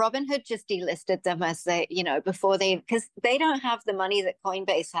 Yeah, Robinhood just delisted them as they, before because they don't have the money that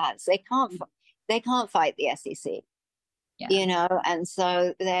Coinbase has. They can't fight the SEC. Yeah. And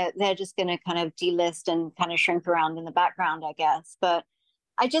so they're just going to kind of delist and kind of shrink around in the background, I guess. But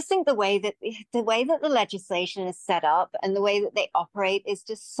I just think the way that the legislation is set up and the way that they operate is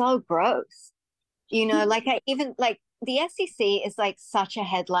just so gross. Like the SEC is like such a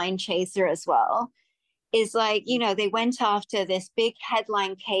headline chaser as well. Is like, they went after this big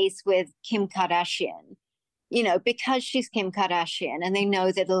headline case with Kim Kardashian, because she's Kim Kardashian and they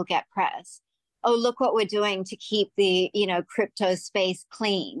know that it'll get press. Oh, look what we're doing to keep the, crypto space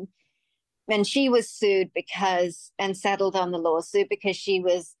clean. And she was sued and settled on the lawsuit because she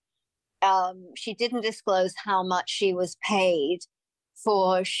she didn't disclose how much she was paid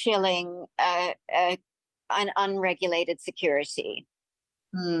for shilling an unregulated security.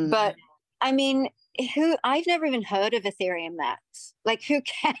 But I mean, I've never even heard of Ethereum Max. Like, who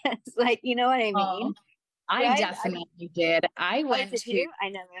cares? Like, you know what I mean? I right? definitely did. I went Did to, you? I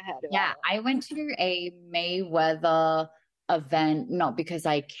never heard about yeah, it. I went to a Mayweather event, not because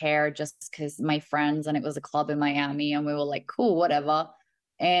I care, just because my friends, and it was a club in Miami, and we were like, cool, whatever.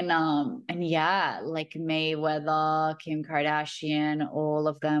 And yeah, like Mayweather, Kim Kardashian, all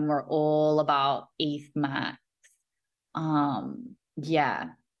of them were all about ETH Max. Yeah,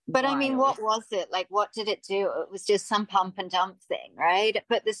 But I mean, wild. what was it? Like, what did it do? It was just some pump and dump thing, right?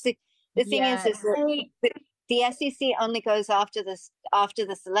 But the thing Yeah, is that the SEC only goes after after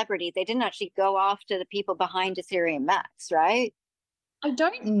the celebrity. They didn't actually go after the people behind Ethereum Max, right? I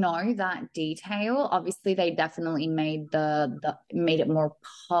don't know that detail. Obviously, they definitely made made it more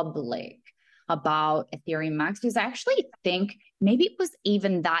public about Ethereum Max, because I actually think maybe it was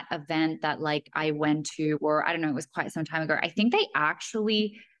even that event that like I went to, or I don't know, it was quite some time ago. I think they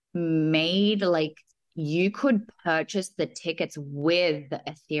actually made like you could purchase the tickets with the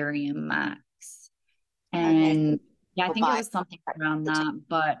Ethereum Max. Okay, so And yeah, I people think it buy was something around the ticket. that,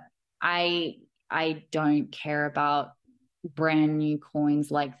 but I I don't care about brand new coins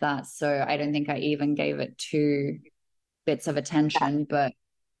like that. So I don't think I even gave it two bits of attention. But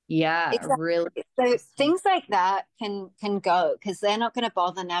yeah, Exactly. really So interesting. things like that can go because they're not going to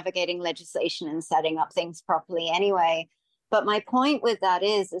bother navigating legislation and setting up things properly anyway. But my point with that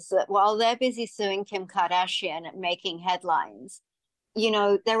is that while they're busy suing Kim Kardashian and making headlines,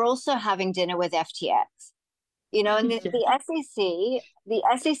 they're also having dinner with FTX. And Yeah. the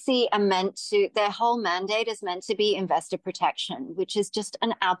SEC are meant to, their whole mandate is meant to be investor protection, which is just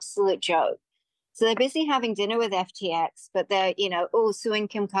an absolute joke. So they're busy having dinner with FTX, but they're, suing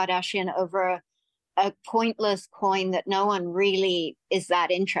Kim Kardashian over a pointless coin that no one really is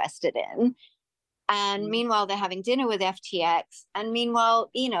that interested in. And meanwhile, they're having dinner with FTX. And meanwhile,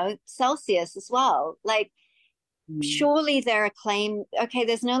 Celsius as well. Like, surely there are claims, okay,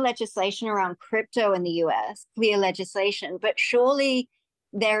 there's no legislation around crypto in the US, clear legislation, but surely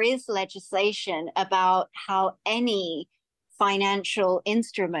there is legislation about how any financial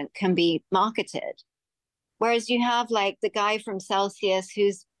instrument can be marketed. Whereas you have like the guy from Celsius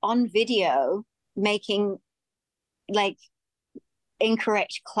who's on video making like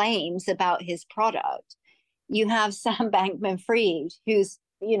incorrect claims about his product. You have Sam Bankman Fried who's,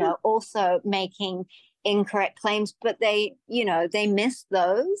 also making incorrect claims, but they miss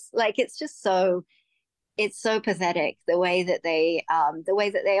those. Like it's so pathetic the way that they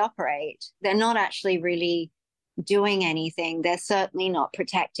operate. They're not actually really doing anything. They're certainly not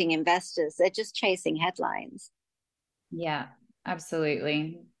protecting investors. They're just chasing headlines. Yeah,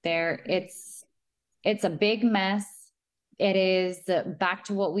 absolutely. It's a big mess. It is back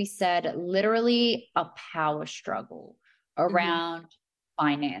to what we said, literally a power struggle Mm-hmm. around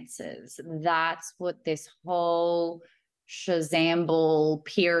finances. That's what this whole Shazamble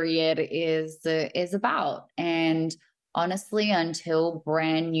period is about. And honestly, until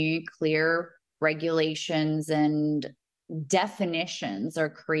brand new clear regulations and definitions are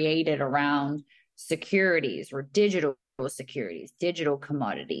created around securities or digital securities, digital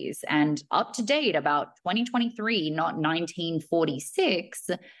commodities, and up to date about 2023, not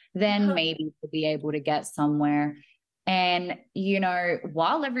 1946, then maybe we'll be able to get somewhere. And,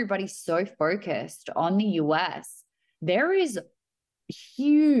 while everybody's so focused on the US, there is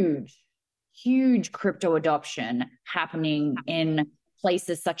huge, huge crypto adoption happening in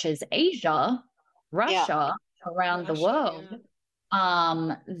places such as Asia, Yeah. Russia, around the world,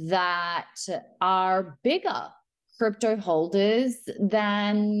 that are bigger crypto holders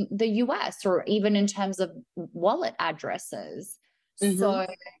than the US, or even in terms of wallet addresses. Mm-hmm. So,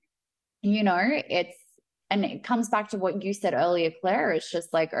 and it comes back to what you said earlier, Claire. It's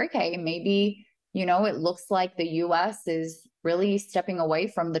just like, okay, maybe, it looks like the US is really stepping away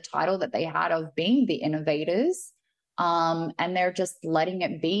from the title that they had of being the innovators. And they're just letting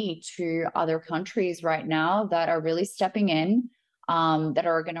it be to other countries right now that are really stepping in, that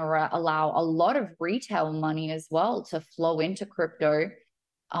are going to allow a lot of retail money as well to flow into crypto.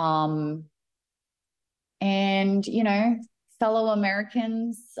 And, fellow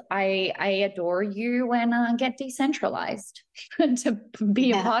Americans, I adore you, and get decentralized to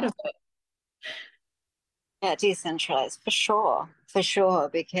be a part of it. Yeah, decentralized for sure,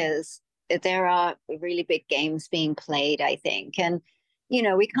 because there are really big games being played, I think. And,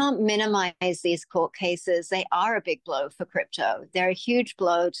 we can't minimize these court cases. They are a big blow for crypto. They're a huge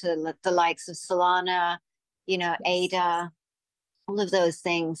blow to the likes of Solana, ADA, all of those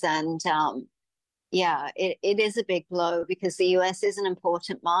things. And yeah, it is a big blow because the US is an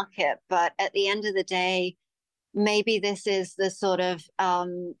important market. But at the end of the day, maybe this is the sort of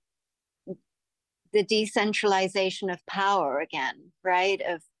the decentralization of power again, right?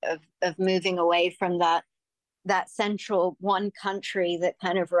 Of moving away from that that central one country that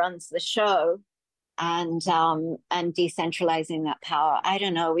kind of runs the show, and decentralizing that power. I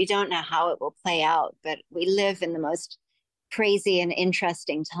don't know. We don't know how it will play out, but we live in the most crazy and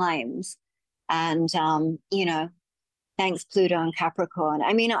interesting times. And thanks, Pluto and Capricorn.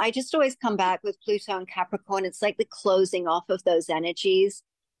 I mean, I just always come back with Pluto and Capricorn. It's like the closing off of those energies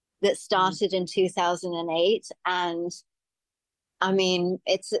that started in 2008. And I mean,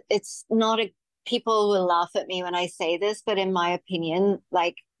 it's not a, people will laugh at me when I say this, but in my opinion,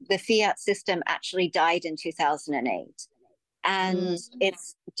 like the fiat system actually died in 2008. And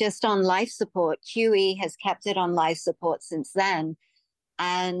it's just on life support. QE has kept it on life support since then.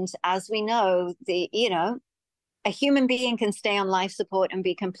 And as we know, a human being can stay on life support and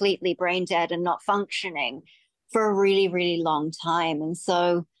be completely brain dead and not functioning for a really, really long time. And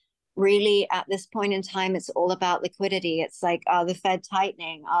so really at this point in time, it's all about liquidity. It's like, are the Fed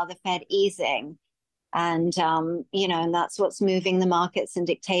tightening? Are the Fed easing? And, and that's what's moving the markets and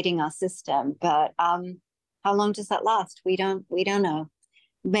dictating our system. But how long does that last? We don't know.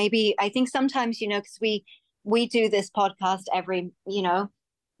 Maybe, I think sometimes, because we do this podcast every,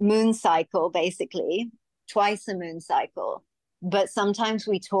 moon cycle, basically, twice a moon cycle. But sometimes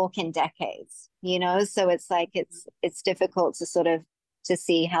we talk in decades, so it's like, it's difficult to sort of, to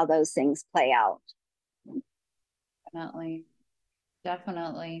see how those things play out.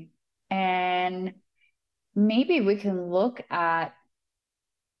 Definitely. And maybe we can look at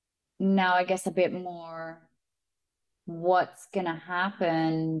now, I guess, a bit more what's going to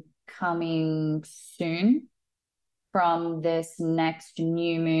happen coming soon from this next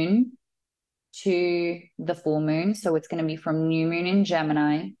new moon to the full moon. So it's going to be from new moon in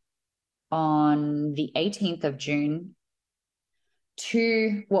Gemini on the 18th of June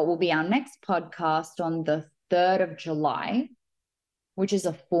to what will be our next podcast on the 3rd of July, which is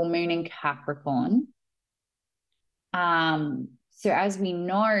a full moon in Capricorn. So as we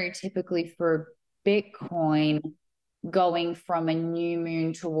know, typically for Bitcoin, going from a new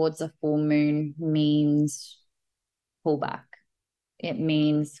moon towards a full moon means pullback. It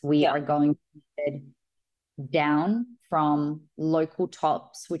means we are going to head down from local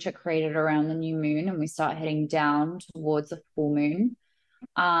tops, which are created around the new moon, and we start heading down towards a full moon.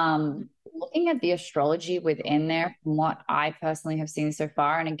 Looking at the astrology within there, from what I personally have seen so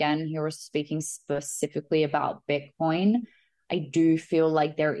far, and again, here we're speaking specifically about Bitcoin, I do feel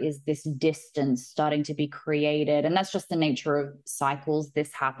like there is this distance starting to be created. And that's just the nature of cycles.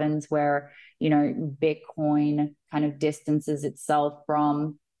 This happens where, Bitcoin kind of distances itself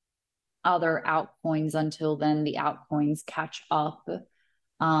from other altcoins until then the altcoins catch up.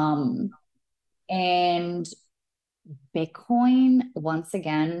 And Bitcoin, once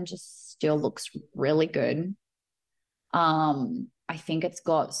again, just still looks really good. I think it's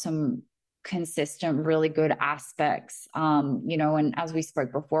got some consistent, really good aspects, and as we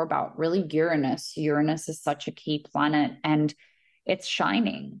spoke before about really Uranus is such a key planet, and it's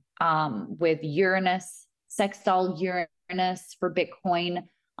shining with Uranus, sextile Uranus for Bitcoin,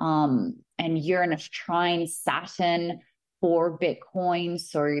 and Uranus trine Saturn for Bitcoin.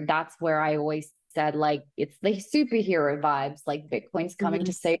 So that's where I always said, like, it's the superhero vibes, like Bitcoin's coming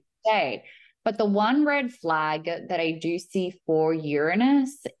to save the day. But the one red flag that I do see for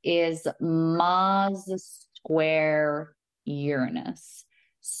Uranus is Mars square Uranus.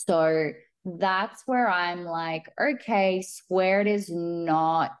 So that's where I'm like, okay, squared is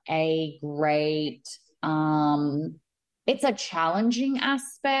not a great, it's a challenging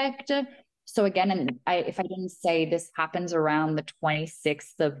aspect. So again, and if I didn't say, this happens around the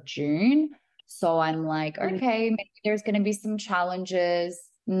 26th of June. So I'm like, okay, maybe there's going to be some challenges.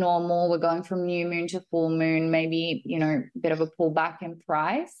 Normal, we're going from new moon to full moon, maybe, a bit of a pullback in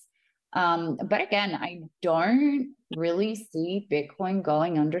price. But again, I don't really see Bitcoin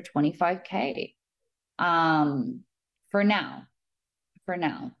going under 25K. For now.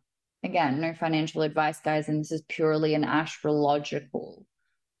 Again, no financial advice, guys, and this is purely an astrological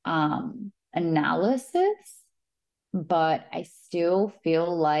analysis. But I still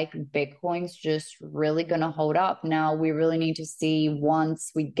feel like Bitcoin's just really going to hold up. Now, we really need to see,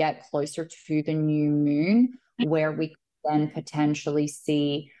 once we get closer to the new moon, where we can then potentially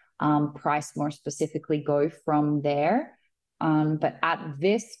see price more specifically go from there. But at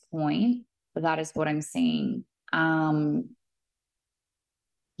this point, that is what I'm seeing.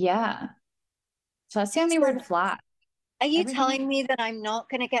 Yeah. So that's the only red flag. Are you telling me that I'm not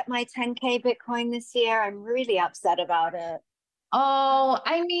going to get my 10K Bitcoin this year? I'm really upset about it. Oh,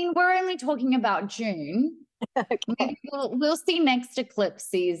 I mean, we're only talking about June. Okay. We'll see next eclipse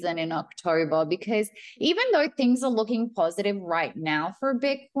season in October, because even though things are looking positive right now for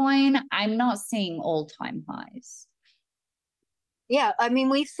Bitcoin, I'm not seeing all-time highs. Yeah, I mean,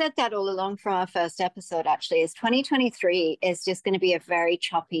 we've said that all along from our first episode, actually, is 2023 is just going to be a very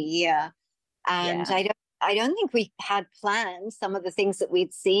choppy year. And I don't think we had planned some of the things that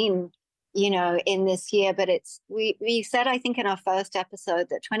we'd seen, in this year, but we said, I think in our first episode,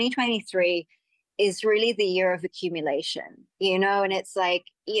 that 2023 is really the year of accumulation, and it's like,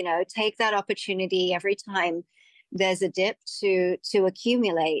 take that opportunity every time there's a dip to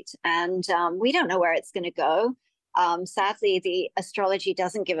accumulate. And we don't know where it's going to go. Sadly, the astrology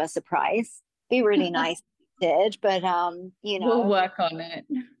doesn't give us a price. Be really nice if it did, but we'll work on it.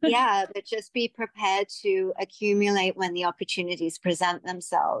 Yeah, but just be prepared to accumulate when the opportunities present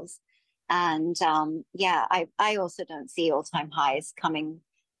themselves. And I also don't see all-time highs coming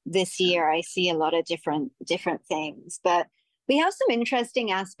this year. I see a lot of different things, but we have some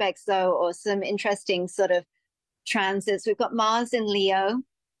interesting aspects, though, or some interesting sort of transits. We've got Mars in Leo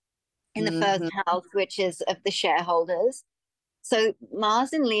in the first house, which is of the shareholders. So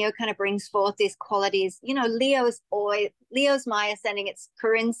Mars in Leo kind of brings forth these qualities. Leo's my ascending. It's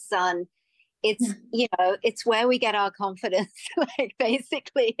Corinne's sun. It's, it's where we get our confidence. Like,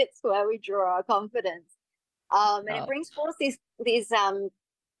 basically, it's where we draw our confidence. And it brings forth these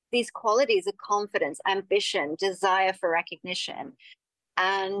qualities of confidence, ambition, desire for recognition.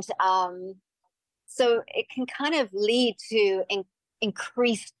 And so it can kind of lead to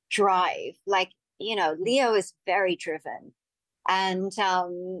increased drive. Like, Leo is very driven. And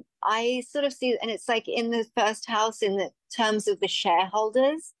I sort of see, and it's like in the first house, in the terms of the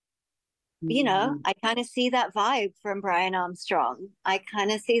shareholders, I kind of see that vibe from Brian Armstrong. I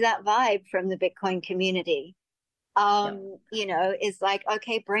kind of see that vibe from the Bitcoin community. Is like,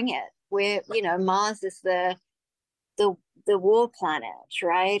 okay, bring it. We're, Mars is the war planet,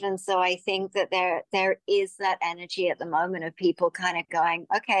 right? And so I think that there is that energy at the moment of people kind of going,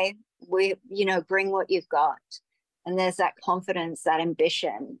 okay, we, bring what you've got. And there's that confidence, that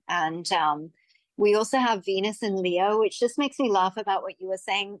ambition. And we also have Venus in Leo, which just makes me laugh about what you were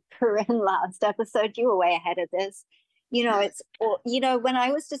saying, Corinne, last episode. You were way ahead of this. It's, when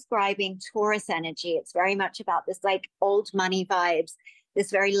I was describing Taurus energy, it's very much about this like old money vibes, this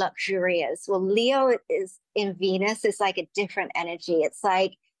very luxurious. Well, Leo is in Venus, is like a different energy. It's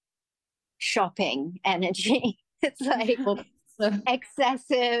like shopping energy. It's like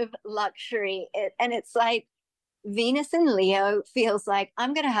excessive luxury. And it's like Venus in Leo feels like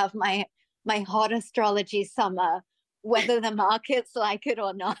I'm going to have my hot astrology summer, whether the markets like it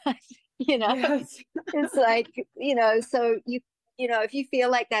or not. Yes. It's like, so if you feel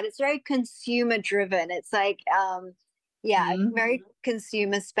like that, it's very consumer driven. It's like, very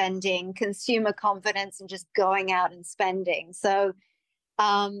consumer spending, consumer confidence, and just going out and spending. So,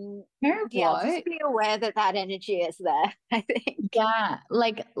 just be aware that energy is there, I think. Yeah,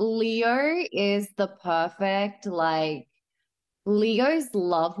 like Leo is the perfect, like, Leo's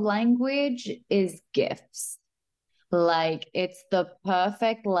love language is gifts. Like, it's the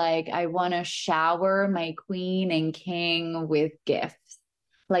perfect, like, I want to shower my queen and king with gifts.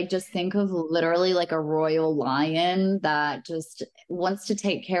 Like, just think of literally like a royal lion that just wants to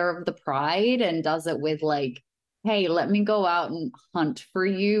take care of the pride and does it with like, hey, let me go out and hunt for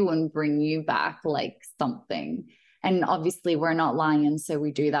you and bring you back like something. And obviously we're not lions, so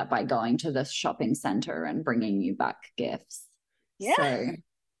we do that by going to the shopping center and bringing you back gifts. Yeah. So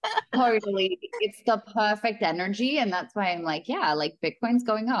totally, it's the perfect energy. And that's why I'm like, yeah, like Bitcoin's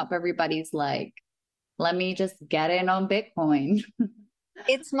going up. Everybody's like, let me just get in on Bitcoin.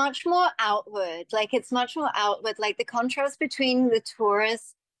 It's much more outward. Like, it's much more outward. Like, the contrast between the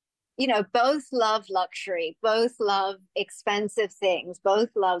Taurus, both love luxury, both love expensive things, both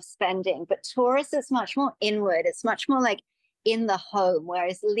love spending. But Taurus is much more inward. It's much more like in the home,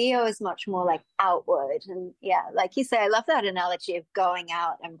 whereas Leo is much more like outward. And yeah, like you say, I love that analogy of going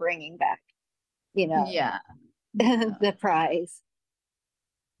out and bringing back, the prize.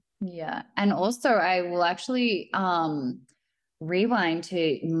 Yeah. And also I will actually rewind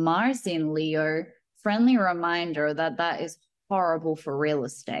to Mars in Leo. Friendly reminder that is horrible for real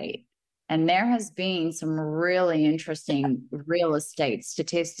estate. And there has been some really interesting real estate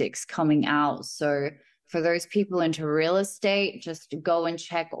statistics coming out. So for those people into real estate, just go and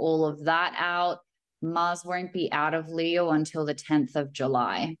check all of that out. Mars won't be out of Leo until the 10th of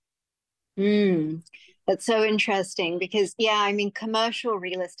July. That's so interesting because, commercial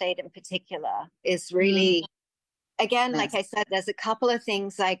real estate in particular is really, again, like I said, there's a couple of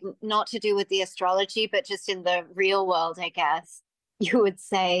things like not to do with the astrology, but just in the real world, I guess you would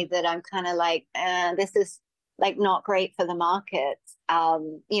say that I'm kind of like, this is like not great for the markets.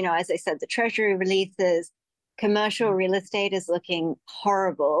 You know, as I said, the treasury releases, commercial real estate is looking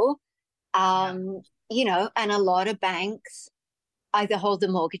horrible. You know, and a lot of banks either hold the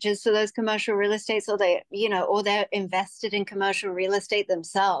mortgages for those commercial real estates, or they, you know, or they're invested in commercial real estate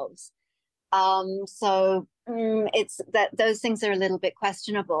themselves. So it's that those things are a little bit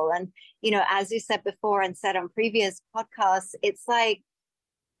questionable. And, you know, as you said before and said on previous podcasts, it's like,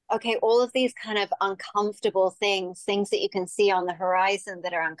 okay, all of these kind of uncomfortable things that you can see on the horizon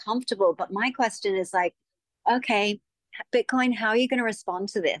that are uncomfortable. But my question is like, okay, Bitcoin, how are you going to respond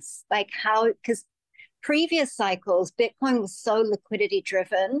to this? Like how, because previous cycles, Bitcoin was so liquidity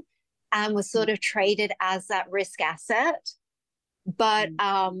driven and was sort of traded as that risk asset. But,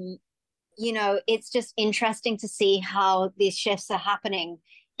 you know, it's just interesting to see how these shifts are happening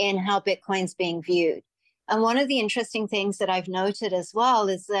in how Bitcoin's being viewed. And one of the interesting things that I've noted as well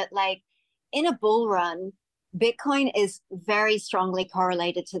is that, like, in a bull run, Bitcoin is very strongly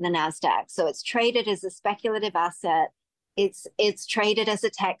correlated to the NASDAQ. So it's traded as a speculative asset. It's traded as a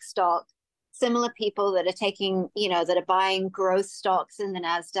tech stock. Similar people that are taking, you know, that are buying growth stocks in the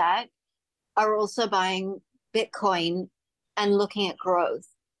NASDAQ are also buying Bitcoin and looking at growth.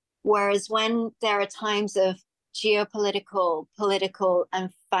 Whereas when there are times of geopolitical, political, and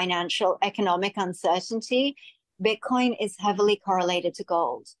financial economic uncertainty, Bitcoin is heavily correlated to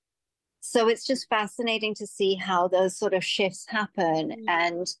gold. So it's just fascinating to see how those sort of shifts happen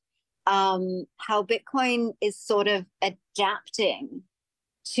and how Bitcoin is sort of adapting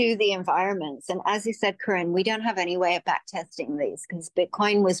to the environments. And as you said, Corinne, we don't have any way of back testing these because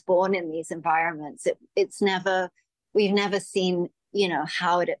Bitcoin was born in these environments. We've never seen, you know,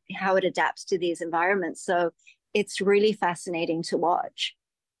 how it adapts to these environments. So it's really fascinating to watch.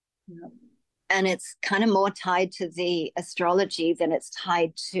 Yeah. And it's kind of more tied to the astrology than it's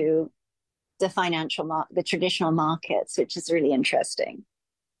tied to the the traditional markets, which is really interesting.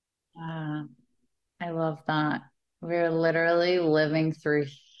 I love that. We're literally living through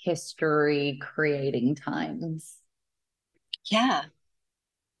history creating times. Yeah.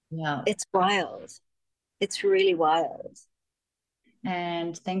 Yeah. It's wild. It's really wild.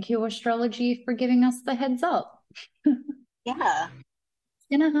 And thank you, astrology, for giving us the heads up. Yeah. It's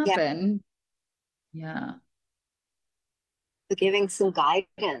going to happen. Yeah. For giving some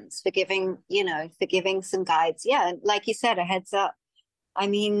guidance, for giving some guides. Yeah. Like you said, a heads up. I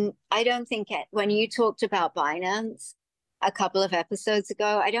mean, I don't think when you talked about Binance a couple of episodes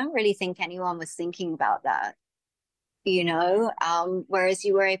ago, I don't really think anyone was thinking about that, you know, whereas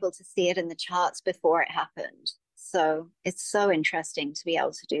you were able to see it in the charts before it happened. So it's so interesting to be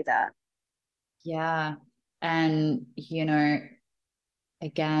able to do that. Yeah. And, you know,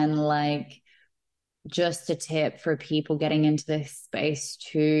 again, like just a tip for people getting into this space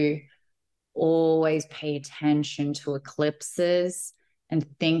to always pay attention to eclipses and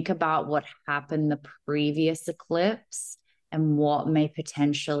think about what happened the previous eclipse and what may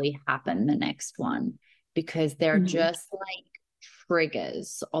potentially happen the next one, because they're just like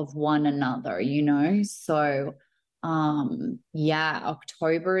triggers of one another, you know? So, yeah,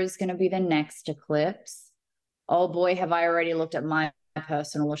 October is going to be the next eclipse. Oh boy, have I already looked at my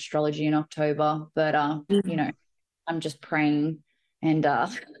personal astrology in October, but, you know, I'm just praying and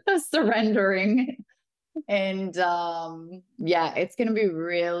surrendering. And yeah, it's going to be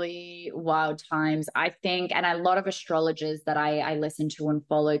really wild times, I think. And a lot of astrologers that I listen to and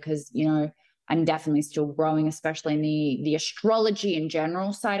follow, because, you know, I'm definitely still growing, especially in the astrology in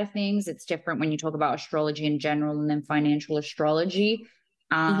general side of things. It's different when you talk about astrology in general and then financial astrology.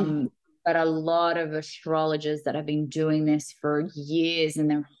 But a lot of astrologers that have been doing this for years in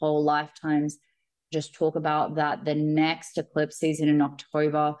their whole lifetimes just talk about that the next eclipse season in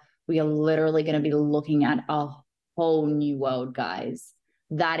October, we are literally going to be looking at a whole new world, guys.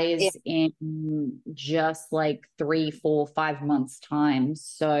 That is in just like 3, 4, 5 months time.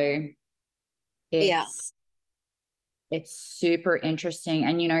 So it's super interesting.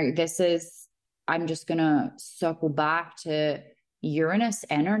 And, you know, I'm just going to circle back to Uranus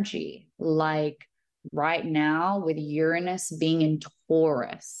energy. Like right now with Uranus being in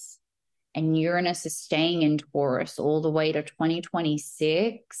Taurus, and Uranus is staying in Taurus all the way to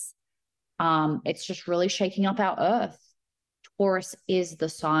 2026. It's just really shaking up our Earth. Taurus is the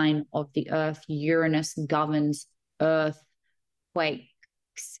sign of the Earth. Uranus governs earthquakes,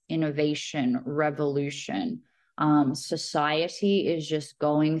 innovation, revolution. Society is just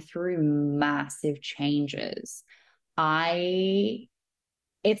going through massive changes.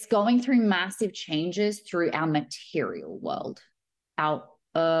 It's going through massive changes through our material world, our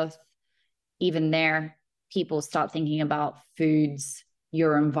Earth. Even there, people start thinking about foods,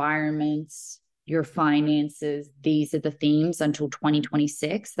 your environments, your finances, these are the themes until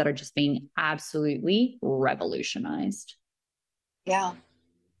 2026 that are just being absolutely revolutionized. Yeah.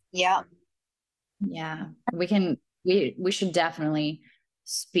 Yeah. Yeah. We should definitely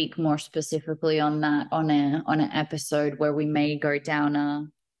speak more specifically on that on an episode where we may go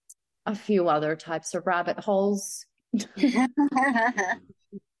down a few other types of rabbit holes.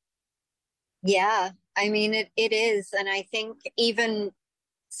 Yeah. I mean, it is. And I think even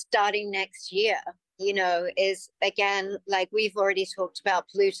starting next year, is again, like we've already talked about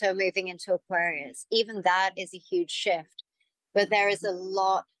Pluto moving into Aquarius. Even that is a huge shift. But there is a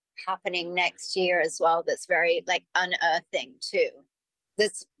lot happening next year as well that's very like unearthing too.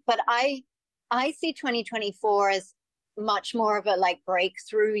 But I see 2024 as much more of a like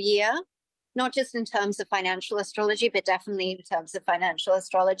breakthrough year, not just in terms of financial astrology, but definitely in terms of financial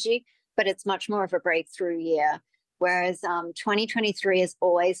astrology. But it's much more of a breakthrough year. Whereas 2023 has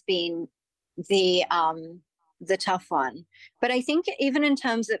always been the tough one. But I think even in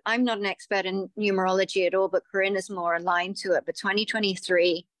terms of, I'm not an expert in numerology at all, but Corinne is more aligned to it. But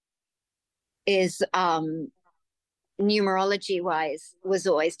 2023 is numerology wise was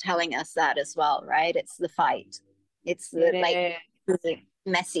always telling us that as well, right? It's the fight. It's the the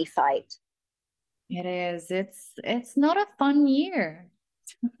messy fight. It is. It's not a fun year.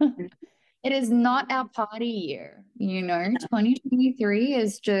 It is not our party year. 2023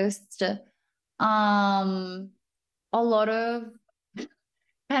 is just a lot of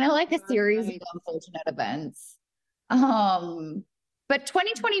kind of like a series of unfortunate events. But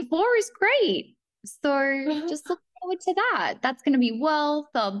 2024 is great. So just look forward to that. That's going to be wealth,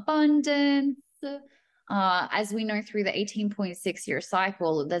 abundance. As we know through the 18.6-year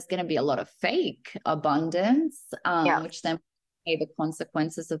cycle, there's going to be a lot of fake abundance, which then pay the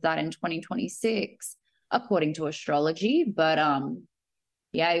consequences of that in 2026, according to astrology. But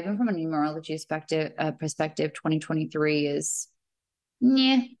yeah, even from a numerology perspective, 2023 is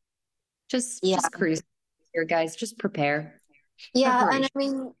just cruise here, guys. Just prepare. Yeah, and I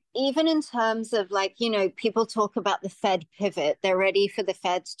mean, even in terms of like, people talk about the Fed pivot, they're ready for the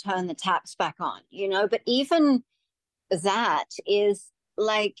Fed to turn the taps back on, but even that is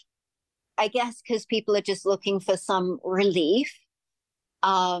like, I guess, because people are just looking for some relief.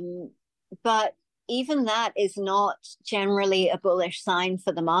 But even that is not generally a bullish sign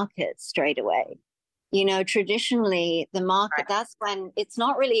for the market straight away. Traditionally, the market, that's when it's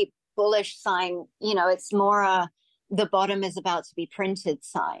not really bullish sign, it's more the bottom is about to be printed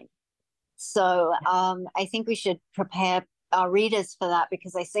sign. So I think we should prepare our readers for that,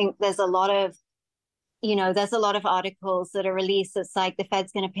 because I think there's a lot of articles that are released. It's like the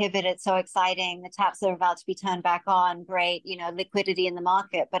Fed's going to pivot. It's so exciting. The taps are about to be turned back on. Great, liquidity in the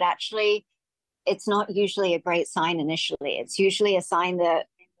market. But actually, it's not usually a great sign initially. It's usually a sign that,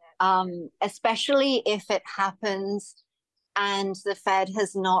 especially if it happens and the Fed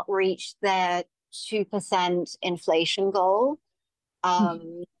has not reached their 2% inflation goal,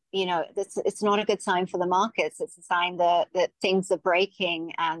 it's not a good sign for the markets. It's a sign that things are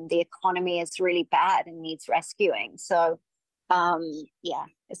breaking and the economy is really bad and needs rescuing. So,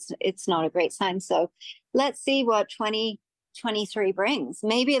 it's not a great sign. So let's see what 2023 brings.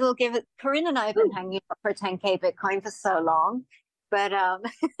 Maybe it'll give it. Corinne and I have been hanging out for 10K Bitcoin for so long, but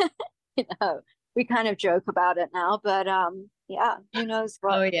we kind of joke about it now. But who knows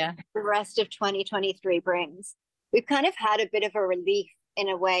what the rest of 2023 brings. We've kind of had a bit of a relief in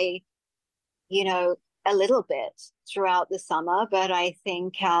a way, a little bit throughout the summer, but I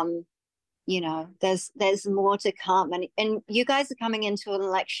think, there's more to come. And you guys are coming into an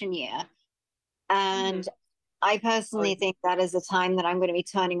election year. And I personally think that is a time that I'm going to be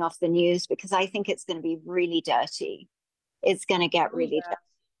turning off the news, because I think it's going to be really dirty. It's going to get really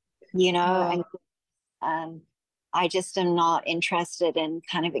dirty, and I just am not interested in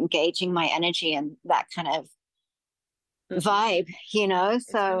kind of engaging my energy in that kind of vibe,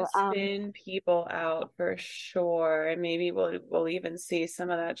 so spin people out for sure. And maybe we'll even see some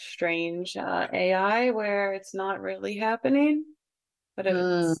of that strange AI where it's not really happening, but I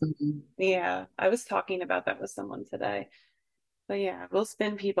was talking about that with someone today. But yeah, we'll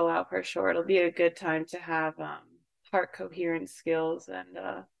spin people out for sure. It'll be a good time to have heart coherence skills and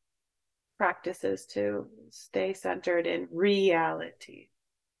practices to stay centered in reality,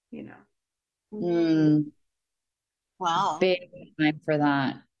 Wow. Big time for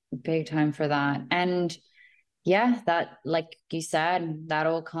that. Big time for that. And yeah, that, like you said, that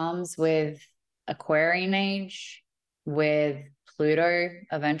all comes with Aquarian age, with Pluto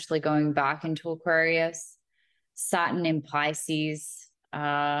eventually going back into Aquarius, Saturn in Pisces.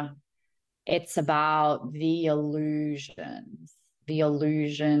 It's about the illusions the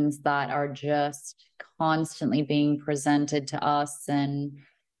illusions that are just constantly being presented to us. And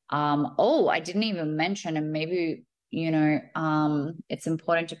I didn't even mention, and maybe, it's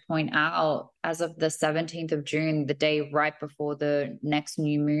important to point out, as of the 17th of June, the day right before the next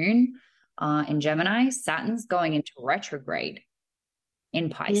new moon in Gemini, Saturn's going into retrograde in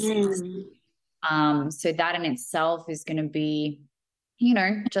Pisces. So that in itself is going to be,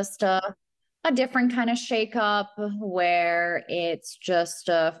 just a different kind of shakeup, where it's just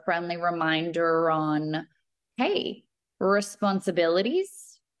a friendly reminder on, hey, responsibilities.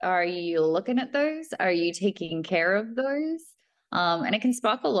 Are you looking at those? Are you taking care of those? And it can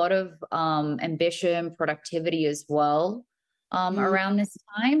spark a lot of ambition, productivity as well around this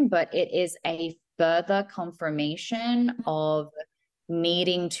time. But it is a further confirmation of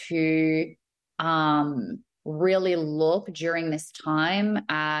needing to really look during this time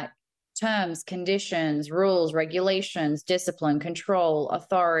at terms, conditions, rules, regulations, discipline, control,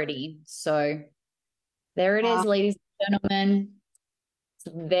 authority. So there it is, ladies and gentlemen.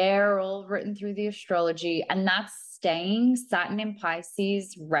 They're all written through the astrology, and that's staying. Saturn in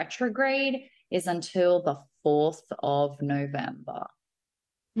Pisces retrograde is until the 4th of November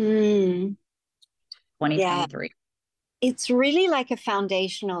 2023. It's really like a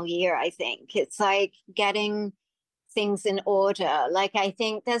foundational year, I think. It's like getting things in order. Like, I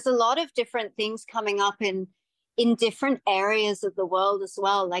think there's a lot of different things coming up in different areas of the world as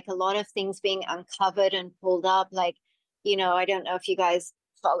well, like a lot of things being uncovered and pulled up. Like, I don't know if you guys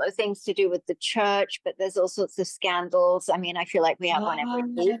follow things to do with the church, but there's all sorts of scandals. I mean, I feel like we have one every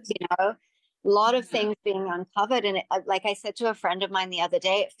week, a lot of things being uncovered. And like I said to a friend of mine the other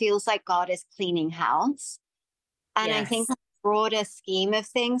day, it feels like God is cleaning house. And I think the broader scheme of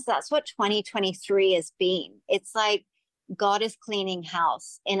things, that's what 2023 has been. It's like God is cleaning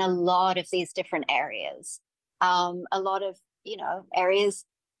house in a lot of these different areas, a lot of,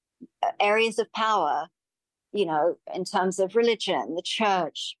 areas of power, in terms of religion, the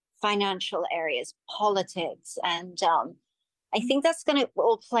church, financial areas, politics. And I think that's going to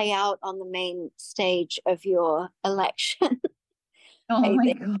all play out on the main stage of your election. Oh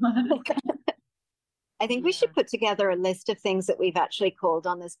my God. I think we should put together a list of things that we've actually called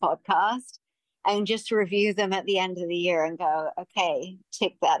on this podcast and just review them at the end of the year and go, okay,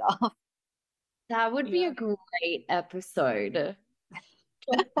 tick that off. That would be a great episode.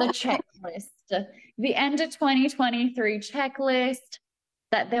 The checklist, the end of 2023 checklist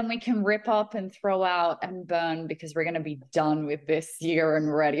that then we can rip up and throw out and burn, because we're going to be done with this year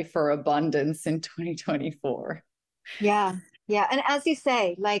and ready for abundance in 2024. Yeah. And as you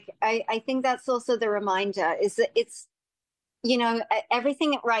say, like, I think that's also the reminder, is that it's,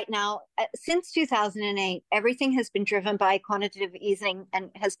 everything right now, since 2008, everything has been driven by quantitative easing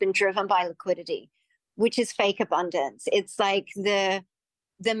and has been driven by liquidity, which is fake abundance. It's like the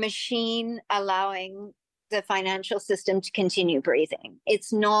machine allowing the financial system to continue breathing.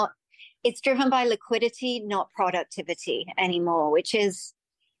 It's driven by liquidity, not productivity anymore, which is,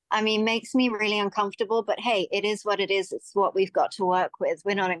 makes me really uncomfortable. But hey, it is what it is. It's what we've got to work with.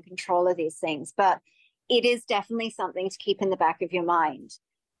 We're not in control of these things, but it is definitely something to keep in the back of your mind.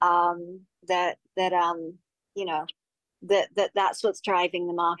 That's what's driving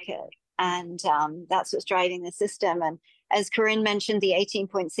the market, and that's what's driving the system. And as Corinne mentioned, the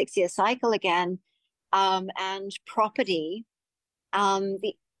 18.6-year cycle again, and property.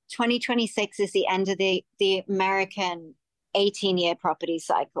 The 2026 is the end of the American 18-year property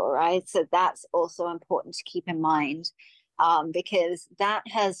cycle, right? So that's also important to keep in mind, because that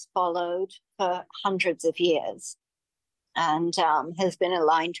has followed for hundreds of years and has been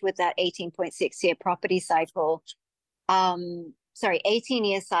aligned with that 18.6-year property cycle.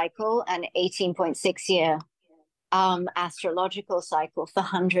 18-year cycle and 18.6-year astrological cycle for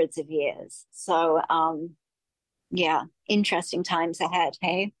hundreds of years. So, interesting times ahead,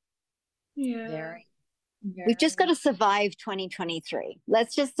 hey? Yeah. Very. We've just got to survive 2023.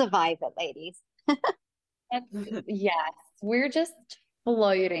 Let's just survive it, ladies. Yes, we're just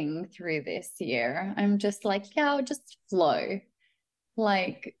floating through this year. I'm just like, I'll just flow.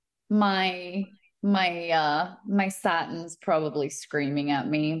 Like my Saturn's probably screaming at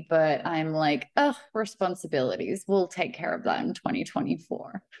me, but I'm like, responsibilities. We'll take care of that in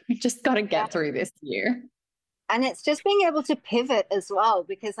 2024. We just got to get through this year. And it's just being able to pivot as well,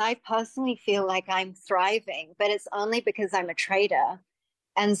 because I personally feel like I'm thriving, but it's only because I'm a trader.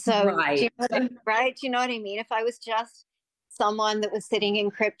 And so, right. Do you know what I mean? If I was just someone that was sitting in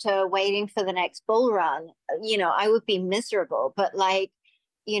crypto waiting for the next bull run, I would be miserable. But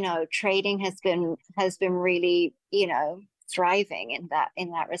trading has been really, thriving in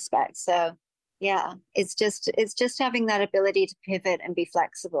that respect. So Yeah. It's just having that ability to pivot and be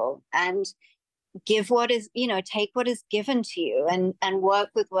flexible and give what is, take what is given to you and work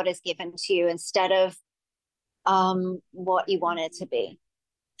with what is given to you instead of what you want it to be.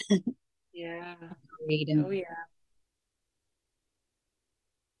 Yeah. Freedom. Oh yeah.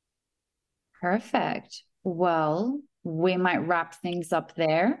 Perfect. Well, we might wrap things up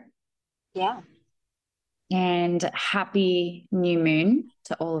there. Yeah. And happy new moon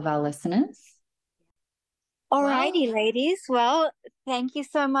to all of our listeners. All righty, ladies. Well, thank you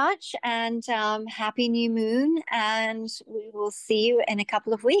so much, and happy new moon, and we will see you in a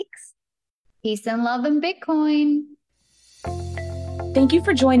couple of weeks. Peace and love and Bitcoin. Thank you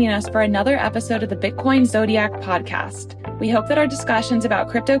for joining us for another episode of the Bitcoin Zodiac podcast. We hope that our discussions about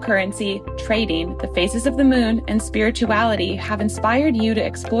cryptocurrency, trading, the phases of the moon, and spirituality have inspired you to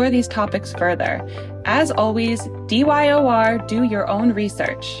explore these topics further. As always, DYOR, do your own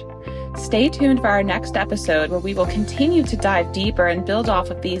research. Stay tuned for our next episode where we will continue to dive deeper and build off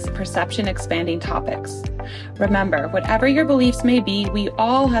of these perception-expanding topics. Remember, whatever your beliefs may be, we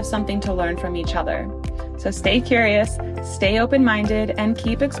all have something to learn from each other. So stay curious, stay open-minded, and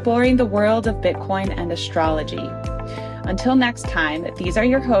keep exploring the world of Bitcoin and astrology. Until next time, these are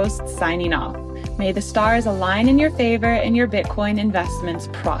your hosts signing off. May the stars align in your favor and your Bitcoin investments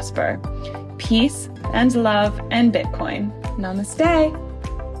prosper. Peace and love and Bitcoin. Namaste.